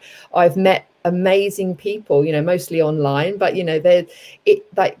authentic. I've met amazing people, you know, mostly online, but you know,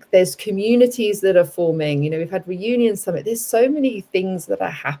 there's communities that are forming. You know, we've had Reunion Summit. There's so many things that are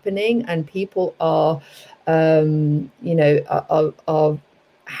happening, and people are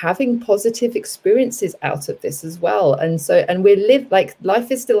having positive experiences out of this as well. And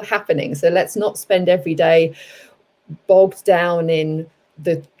life is still happening. So let's not spend every day bogged down in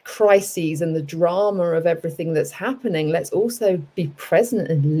the crises and the drama of everything that's happening. Let's also be present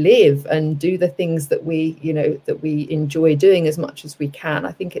and live and do the things that we enjoy doing as much as we can.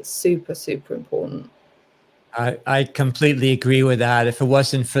 I think it's super, super important. I completely agree with that. If it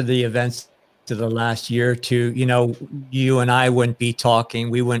wasn't for the events to the last year or two, you know, you and I wouldn't be talking.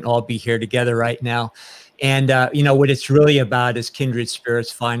 We wouldn't all be here together right now. And, you know, what it's really about is kindred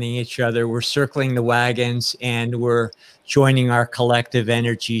spirits finding each other. We're circling the wagons, and we're joining our collective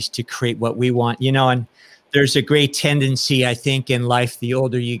energies to create what we want, you know. And there's a great tendency, I think, in life, the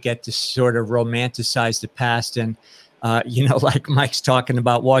older you get, to sort of romanticize the past. And, you know, like Mike's talking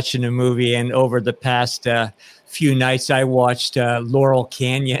about watching a movie, and over the past few nights, I watched Laurel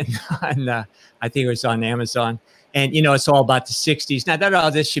Canyon on, I think it was on Amazon. And, you know, it's all about the 60s. Now, I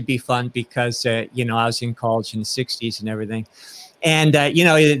thought, this should be fun because, you know, I was in college in the 60s and everything. And, you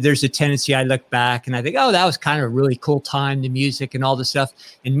know, there's a tendency, I look back and I think, oh, that was kind of a really cool time, the music and all this stuff.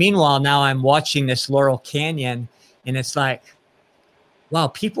 And meanwhile, now I'm watching this Laurel Canyon, and it's like, wow,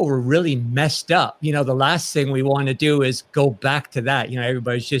 people were really messed up. You know, the last thing we want to do is go back to that. You know,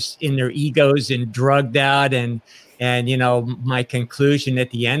 everybody's just in their egos and drugged out. And, you know, my conclusion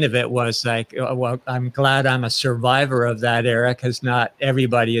at the end of it was like, well, I'm glad I'm a survivor of that era, because not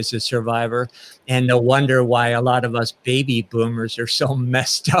everybody is a survivor. And no wonder why a lot of us baby boomers are so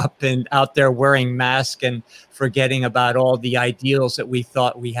messed up and out there wearing masks and forgetting about all the ideals that we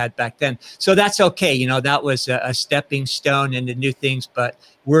thought we had back then. So that's okay. You know, that was a stepping stone into new things, but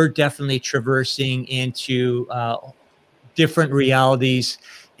we're definitely traversing into different realities.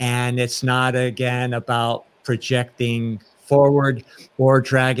 And it's not, again, about projecting forward or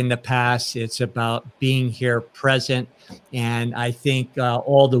dragging the past. It's about being here present. And I think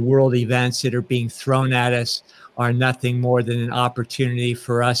all the world events that are being thrown at us are nothing more than an opportunity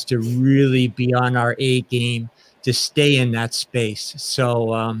for us to really be on our A game, to stay in that space.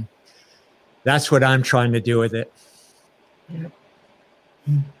 So that's what I'm trying to do with it.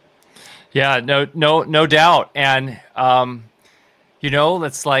 Yeah, no doubt. And you know,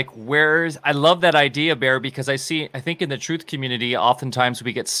 that's like, I love that idea, Bear, because I think in the truth community, oftentimes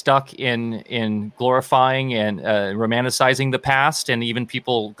we get stuck in glorifying and romanticizing the past, and even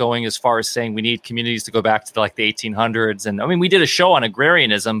people going as far as saying we need communities to go back to the 1800s. And I mean, we did a show on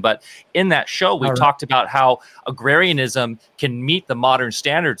agrarianism, but in that show, we talked about how agrarianism can meet the modern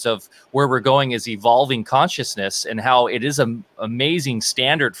standards of where we're going as evolving consciousness, and how it is an amazing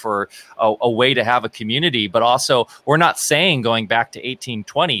standard for a way to have a community. But also, we're not saying going back to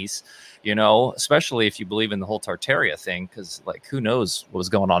 1820s, you know, especially if you believe in the whole Tartaria thing, because like, who knows what was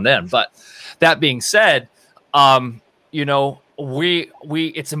going on then. But that being said, you know,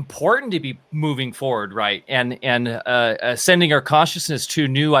 it's important to be moving forward, right? And sending our consciousness to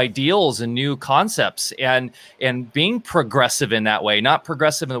new ideals and new concepts, and being progressive in that way, not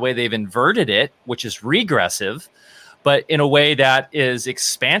progressive in the way they've inverted it, which is regressive, but in a way that is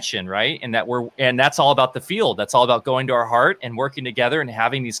expansion, right? And that's all about the field. That's all about going to our heart and working together and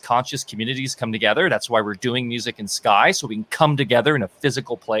having these conscious communities come together. That's why we're doing Music in Sky, so we can come together in a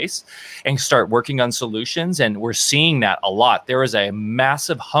physical place and start working on solutions. And we're seeing that a lot. There is a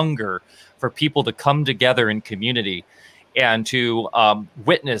massive hunger for people to come together in community. and to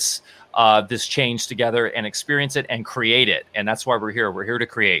witness this change together and experience it and create it. And that's why we're here. We're here to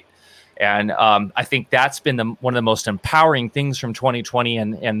create. And I think that's been one of the most empowering things from 2020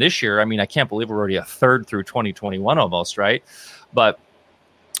 and this year. I mean, I can't believe we're already a third through 2021 almost, right? But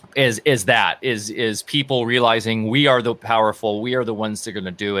is people realizing we are the powerful, we are the ones that are going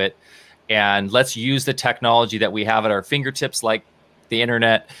to do it. And let's use the technology that we have at our fingertips, like the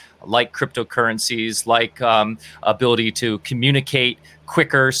internet, like cryptocurrencies, like ability to communicate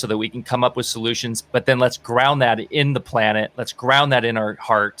quicker so that we can come up with solutions. But then let's ground that in the planet. Let's ground that in our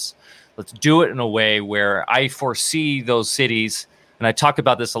hearts. Let's do it in a way where I foresee those cities. And I talk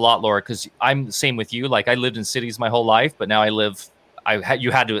about this a lot, Laura, because I'm the same with you. Like, I lived in cities my whole life, but now I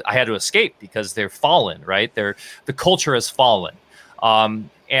had to escape because they're fallen, right? The culture has fallen.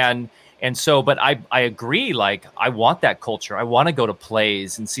 And so, but I agree, like, I want that culture. I want to go to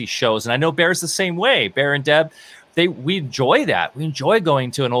plays and see shows. And I know Bear's the same way. Bear and Deb, we enjoy that. We enjoy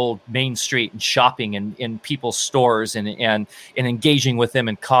going to an old main street and shopping in people's stores and engaging with them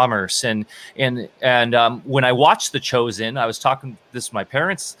in commerce. And when I watched The Chosen, I was talking this to my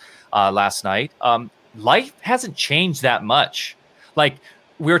parents last night. Life hasn't changed that much. Like,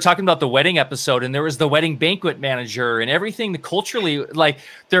 we were talking about the wedding episode, and there was the wedding banquet manager and everything. Culturally, like,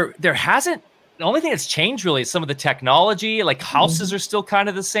 there hasn't. The only thing that's changed really is some of the technology. Like, houses are still kind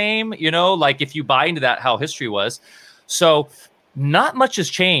of the same, like, if you buy into that, how history was. So not much has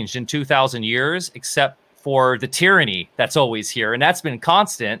changed in 2,000 years, except for the tyranny that's always here. And that's been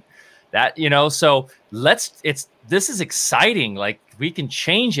constant. So this is exciting. Like, we can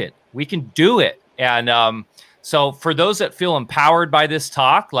change it. We can do it. And, so for those that feel empowered by this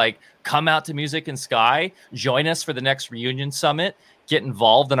talk, like, come out to Music and Sky, join us for the next Reunion Summit, get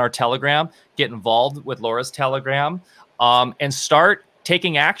involved in our Telegram, get involved with Laura's Telegram, and start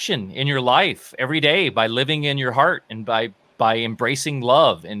taking action in your life every day by living in your heart and by embracing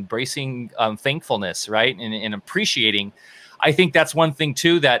love, embracing thankfulness, right? And appreciating. I think that's one thing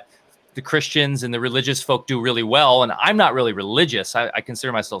too that the Christians and the religious folk do really well. And I'm not really religious. I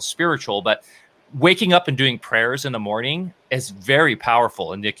consider myself spiritual, but waking up and doing prayers in the morning is very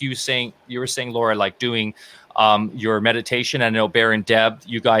powerful. And Nick, you were saying, Laura, like doing your meditation. I know Bear and Deb,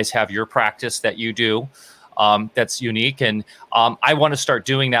 you guys have your practice that you do that's unique. And I want to start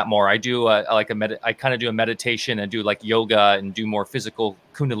doing that more. I do I kind of do a meditation and do like yoga and do more physical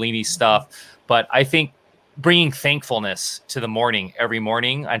Kundalini stuff. But I think bringing thankfulness to the morning every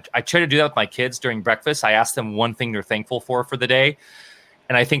morning. I try to do that with my kids during breakfast. I ask them one thing they're thankful for the day.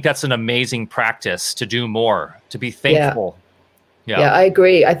 And I think that's an amazing practice to do more, to be thankful. Yeah, I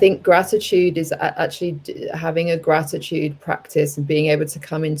agree. I think gratitude is actually having a gratitude practice and being able to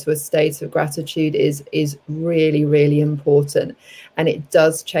come into a state of gratitude is really, really important. And it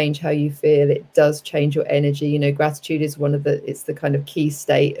does change how you feel. It does change your energy. Gratitude is it's the kind of key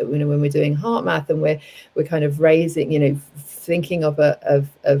state, when we're doing heart math and we're kind of raising, thinking of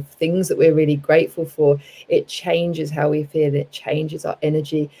things that we're really grateful for. It changes how we feel. It changes our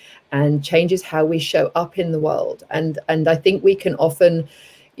energy and changes how we show up in the world. And I think we can often,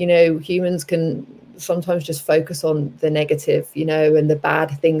 humans can sometimes just focus on the negative, and the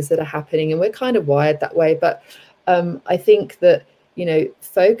bad things that are happening. And we're kind of wired that way. But I think that,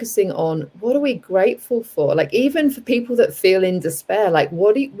 focusing on what are we grateful for? Like, even for people that feel in despair, like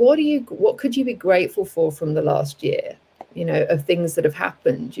what could you be grateful for from the last year? Of things that have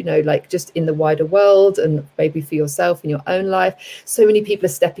happened, like just in the wider world and maybe for yourself in your own life. So many people are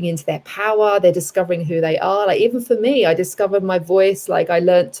stepping into their power. They're discovering who they are. Like, even for me, I discovered my voice. Like, I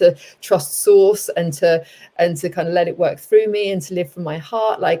learned to trust source and to kind of let it work through me and to live from my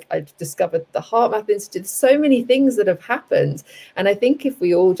heart. Like, I discovered the Heart Math Institute. So many things that have happened. And I think if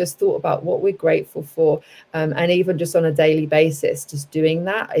we all just thought about what we're grateful for, and even just on a daily basis, just doing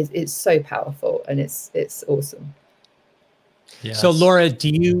that, it's so powerful and it's awesome. Yes. So, Laura, do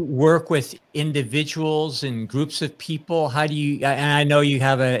you work with individuals and groups of people? How do you, and I know you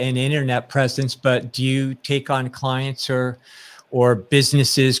have an internet presence, but do you take on clients or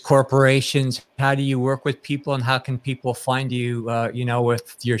businesses, corporations? How do you work with people, and how can people find you,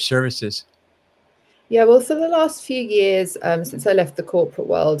 with your services? Yeah, well, for the last few years, since I left the corporate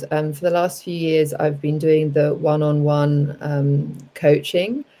world, for the last few years, I've been doing the one-on-one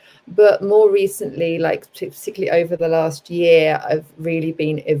coaching. But more recently, like particularly over the last year, I've really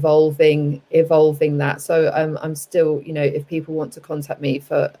been evolving that. So I'm still, if people want to contact me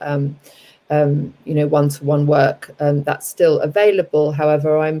for, one-to-one work, that's still available.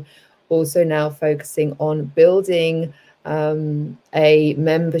 However, I'm also now focusing on building a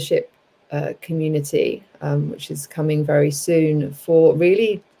membership community, which is coming very soon, for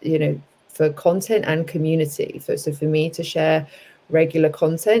really, content and community. So for me to share regular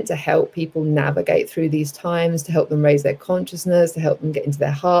content to help people navigate through these times, to help them raise their consciousness, to help them get into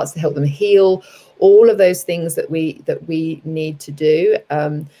their hearts, to help them heal, all of those things that we need to do.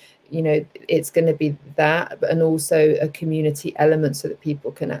 It's going to be that, and also a community element so that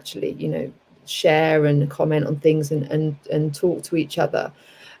people can actually, share and comment on things and talk to each other.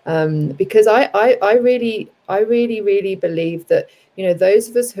 Because I really believe that, those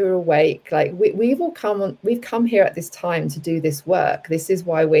of us who are awake, like we've come here at this time to do this work. This is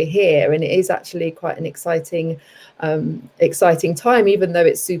why we're here, and it is actually quite an exciting time, even though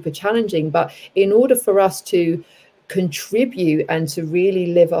it's super challenging. But in order for us to contribute and to really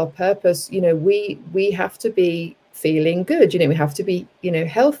live our purpose, we have to be feeling good. We have to be,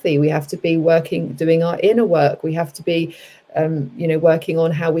 healthy. We have to be doing our inner work. We have to be working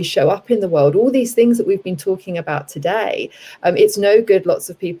on how we show up in the world, all these things that we've been talking about today. It's no good lots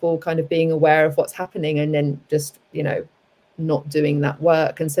of people kind of being aware of what's happening and then just, not doing that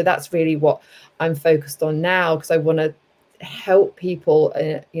work. And so that's really what I'm focused on now, because I want to help people,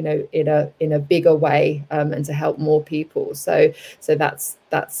 in a bigger way, and to help more people. So that's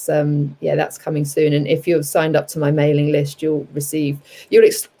coming soon. And if you've signed up to my mailing list, you'll receive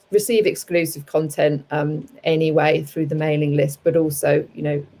exclusive content anyway through the mailing list, but also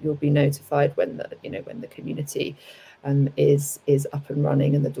you'll be notified when the community is up and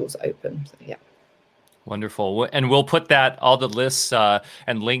running and the doors are open. So yeah. Wonderful. And we'll put all the lists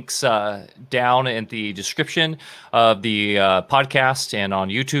and links down in the description of the podcast and on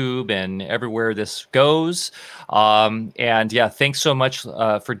YouTube and everywhere this goes. And yeah, thanks so much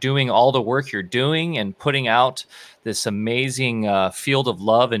for doing all the work you're doing and putting out this amazing field of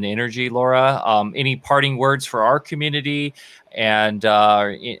love and energy, Laura. Any parting words for our community and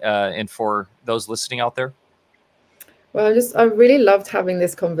for those listening out there? Well, I really loved having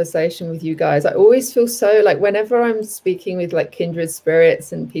this conversation with you guys. I always feel so like whenever I'm speaking with like kindred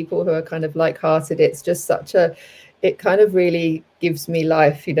spirits and people who are kind of like-hearted, it's just it kind of really gives me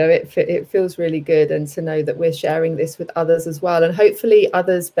life. It feels really good. And to know that we're sharing this with others as well. And hopefully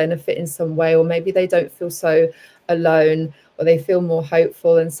others benefit in some way, or maybe they don't feel so alone, or they feel more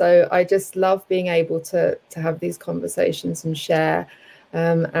hopeful. And so I just love being able to have these conversations and share.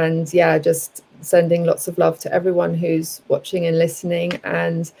 And yeah, just sending lots of love to everyone who's watching and listening.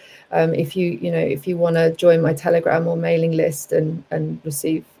 And if you want to join my Telegram or mailing list and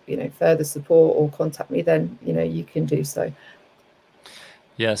receive further support or contact me, then you can do so.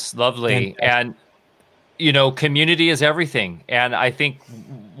 Yes, lovely. And community is everything. And I think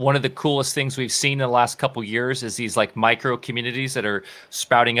one of the coolest things we've seen in the last couple of years is these like micro communities that are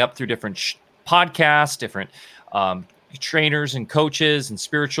sprouting up through different podcasts, different trainers and coaches and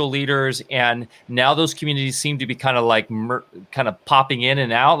spiritual leaders. And now those communities seem to be kind of popping in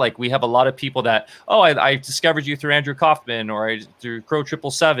and out. Like we have a lot of people that, I discovered you through Andrew Kaufman, or through Crow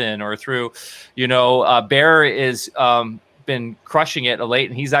 777, or through, Bear is been crushing it late,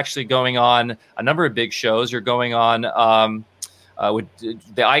 and he's actually going on a number of big shows. You're going on with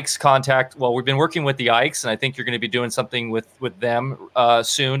the Ikes Contact. Well, we've been working with the Ikes, and I think you're going to be doing something with them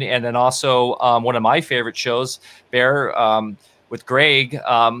soon. And then also one of my favorite shows, Bear, with Greg.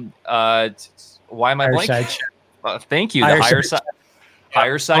 Why am I blanking? Thank you.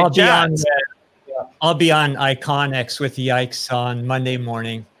 Higher Side Chat. I'll be on Iconics with the Ikes on Monday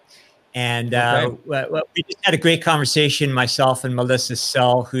morning. And we just had a great conversation, myself and Melissa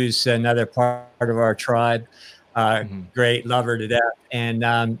Sell, who's another part of our tribe. Great, love her to death.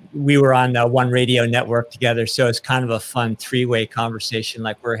 And we were on One Radio Network together. So it's kind of a fun three-way conversation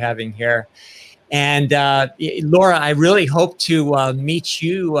like we're having here. And Laura, I really hope to meet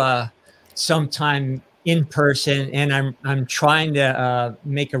you sometime in person. And I'm trying to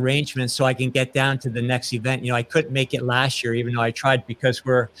make arrangements so I can get down to the next event. I couldn't make it last year, even though I tried, because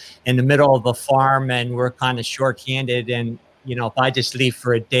we're in the middle of a farm and we're kind of short-handed. And if I just leave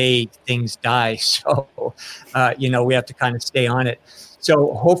for a day, things die. So, we have to kind of stay on it.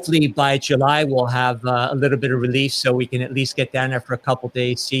 So hopefully by July, we'll have a little bit of relief so we can at least get down there for a couple of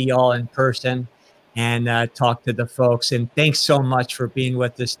days, see y'all in person, and talk to the folks. And thanks so much for being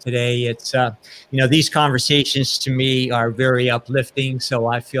with us today. It's, these conversations to me are very uplifting. So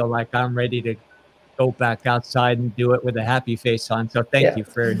I feel like I'm ready to go back outside and do it with a happy face on. So thank you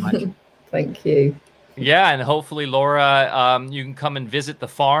very much. Thank you. Yeah, and hopefully, Laura, you can come and visit the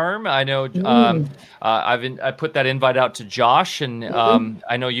farm. I know I put that invite out to Josh, and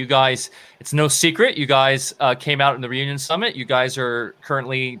I know you guys. It's no secret, you guys came out in the Reunion Summit. You guys are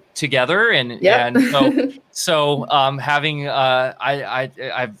currently together, and so having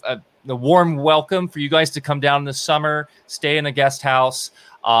I've the warm welcome for you guys to come down this summer, stay in a guest house.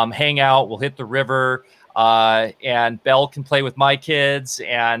 hang out. We'll hit the river. And Belle can play with my kids,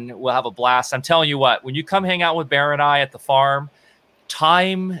 and we'll have a blast. I'm telling you what, when you come hang out with Bear and I at the farm,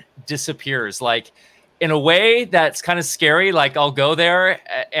 time disappears. Like, in a way that's kind of scary. Like, I'll go there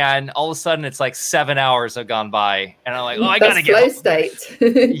and all of a sudden it's like 7 hours have gone by, and I'm like, oh, I gotta get flow home. state.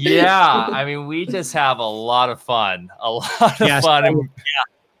 Yeah, I mean, we just have a lot of fun.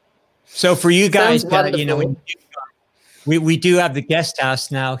 So for you guys, Sounds when we do have the guest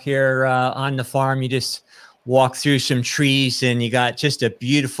house now here on the farm. You just walk through some trees and you got just a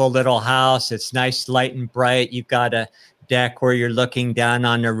beautiful little house. It's nice, light and bright. You've got a deck where you're looking down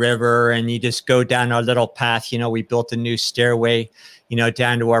on the river, and you just go down our little path. We built a new stairway,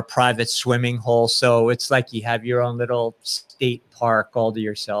 down to our private swimming hole. So it's like you have your own little state park all to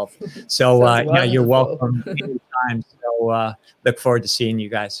yourself. So you're welcome anytime. So look forward to seeing you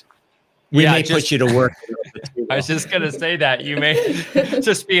guys. We may put you to work. I was just going to say that you may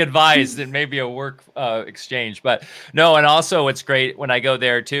just be advised it may be a work exchange, but no. And also what's great when I go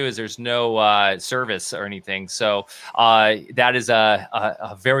there too, is there's no service or anything. So that is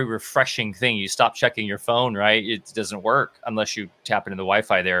a very refreshing thing. You stop checking your phone, right? It doesn't work unless you tap into the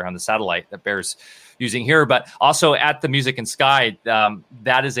Wi-Fi there on the satellite that Bear's using here. But also at the Music and Sky,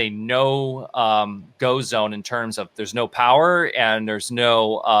 that is a no go zone in terms of there's no power and there's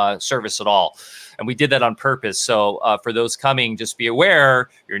no service at all. And we did that on purpose. So for those coming, just be aware,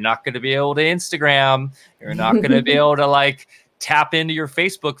 you're not going to be able to Instagram. You're not going to be able to tap into your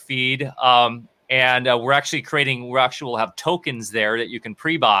Facebook feed. And we'll have tokens there that you can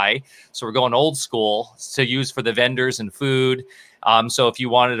pre-buy. So we're going old school to use for the vendors and food. So if you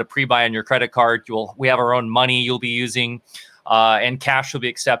wanted to pre-buy on your credit card, we have our own money you'll be using, and cash will be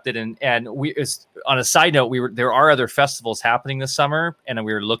accepted. And we, on a side note, there are other festivals happening this summer, and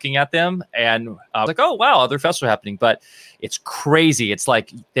we were looking at them, and I was like, oh wow, other festivals are happening, but it's crazy. It's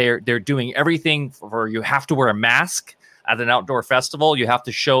like they're doing everything for you have to wear a mask at an outdoor festival. You have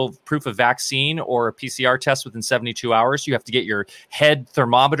to show proof of vaccine or a PCR test within 72 hours. You have to get your head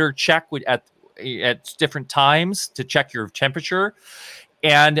thermometer checked at different times to check your temperature.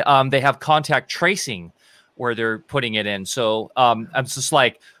 And they have contact tracing where they're putting it in. So I'm just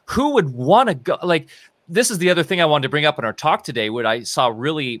like, who would want to go? Like, this is the other thing I wanted to bring up in our talk today. What I saw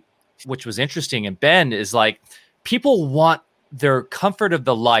which was interesting in Bend, is like people want their comfort of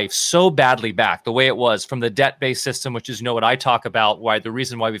the life so badly back the way it was from the debt-based system, which is what I talk about. Why the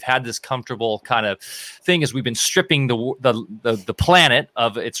reason why we've had this comfortable kind of thing is we've been stripping the planet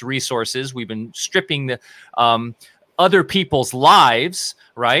of its resources. We've been stripping the other people's lives,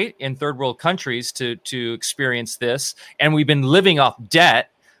 right, in third world countries to experience this, and we've been living off debt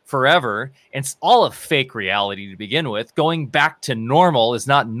forever. And it's all a fake reality to begin with. Going back to normal is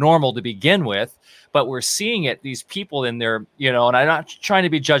not normal to begin with. But we're seeing it, these people in there, and I'm not trying to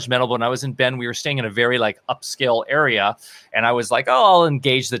be judgmental, but when I was in Bend, we were staying in a very upscale area. And I was like, oh, I'll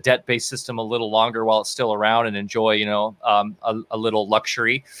engage the debt-based system a little longer while it's still around and enjoy, a little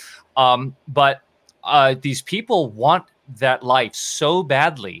luxury. But these people want that life so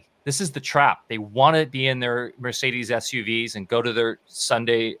badly. This is the trap. They want to be in their Mercedes SUVs and go to their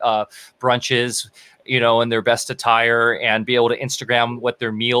Sunday brunches, in their best attire, and be able to Instagram what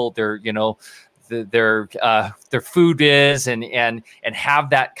their meal, their food is, and have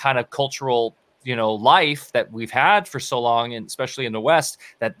that kind of cultural life that we've had for so long, and especially in the West,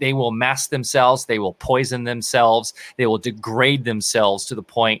 that they will mask themselves, they will poison themselves, they will degrade themselves to the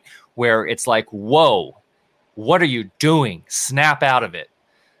point where it's like, whoa, what are you doing? Snap out of it.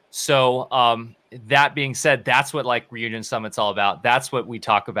 So that being said, that's what Reunion Summit's all about. That's what we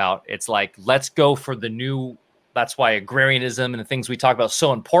talk about. It's like, let's go for the new. That's why agrarianism and the things we talk about are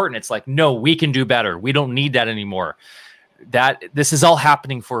so important. It's like, no, we can do better. We don't need that anymore. This is all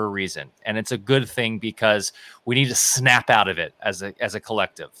happening for a reason. And it's a good thing because we need to snap out of it as a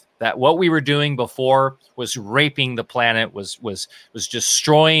collective. That what we were doing before was raping the planet, was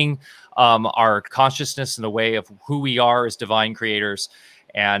destroying our consciousness in the way of who we are as divine creators.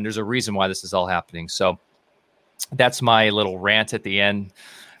 And there's a reason why this is all happening. So that's my little rant at the end,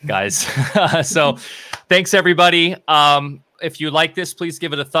 guys. So thanks, everybody. If you like this, please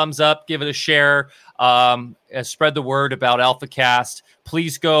give it a thumbs up, give it a share, spread the word about AlphaCast.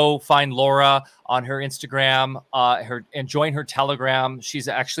 Please go find Laura on her Instagram, and join her Telegram. She's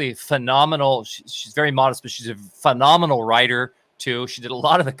actually phenomenal. She's very modest, but she's a phenomenal writer too. She did a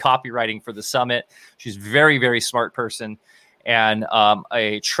lot of the copywriting for the summit. She's a very, very smart person and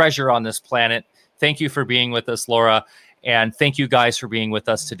a treasure on this planet. Thank you for being with us, Laura. And thank you guys for being with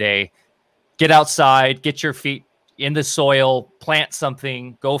us today. Get outside, get your feet in the soil, plant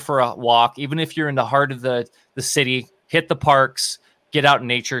something, go for a walk. Even if you're in the heart of the city, hit the parks, Get out in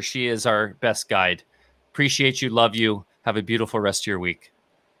nature. She is our best guide. Appreciate you. Love you. Have a beautiful rest of your week.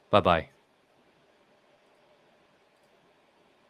 Bye-bye.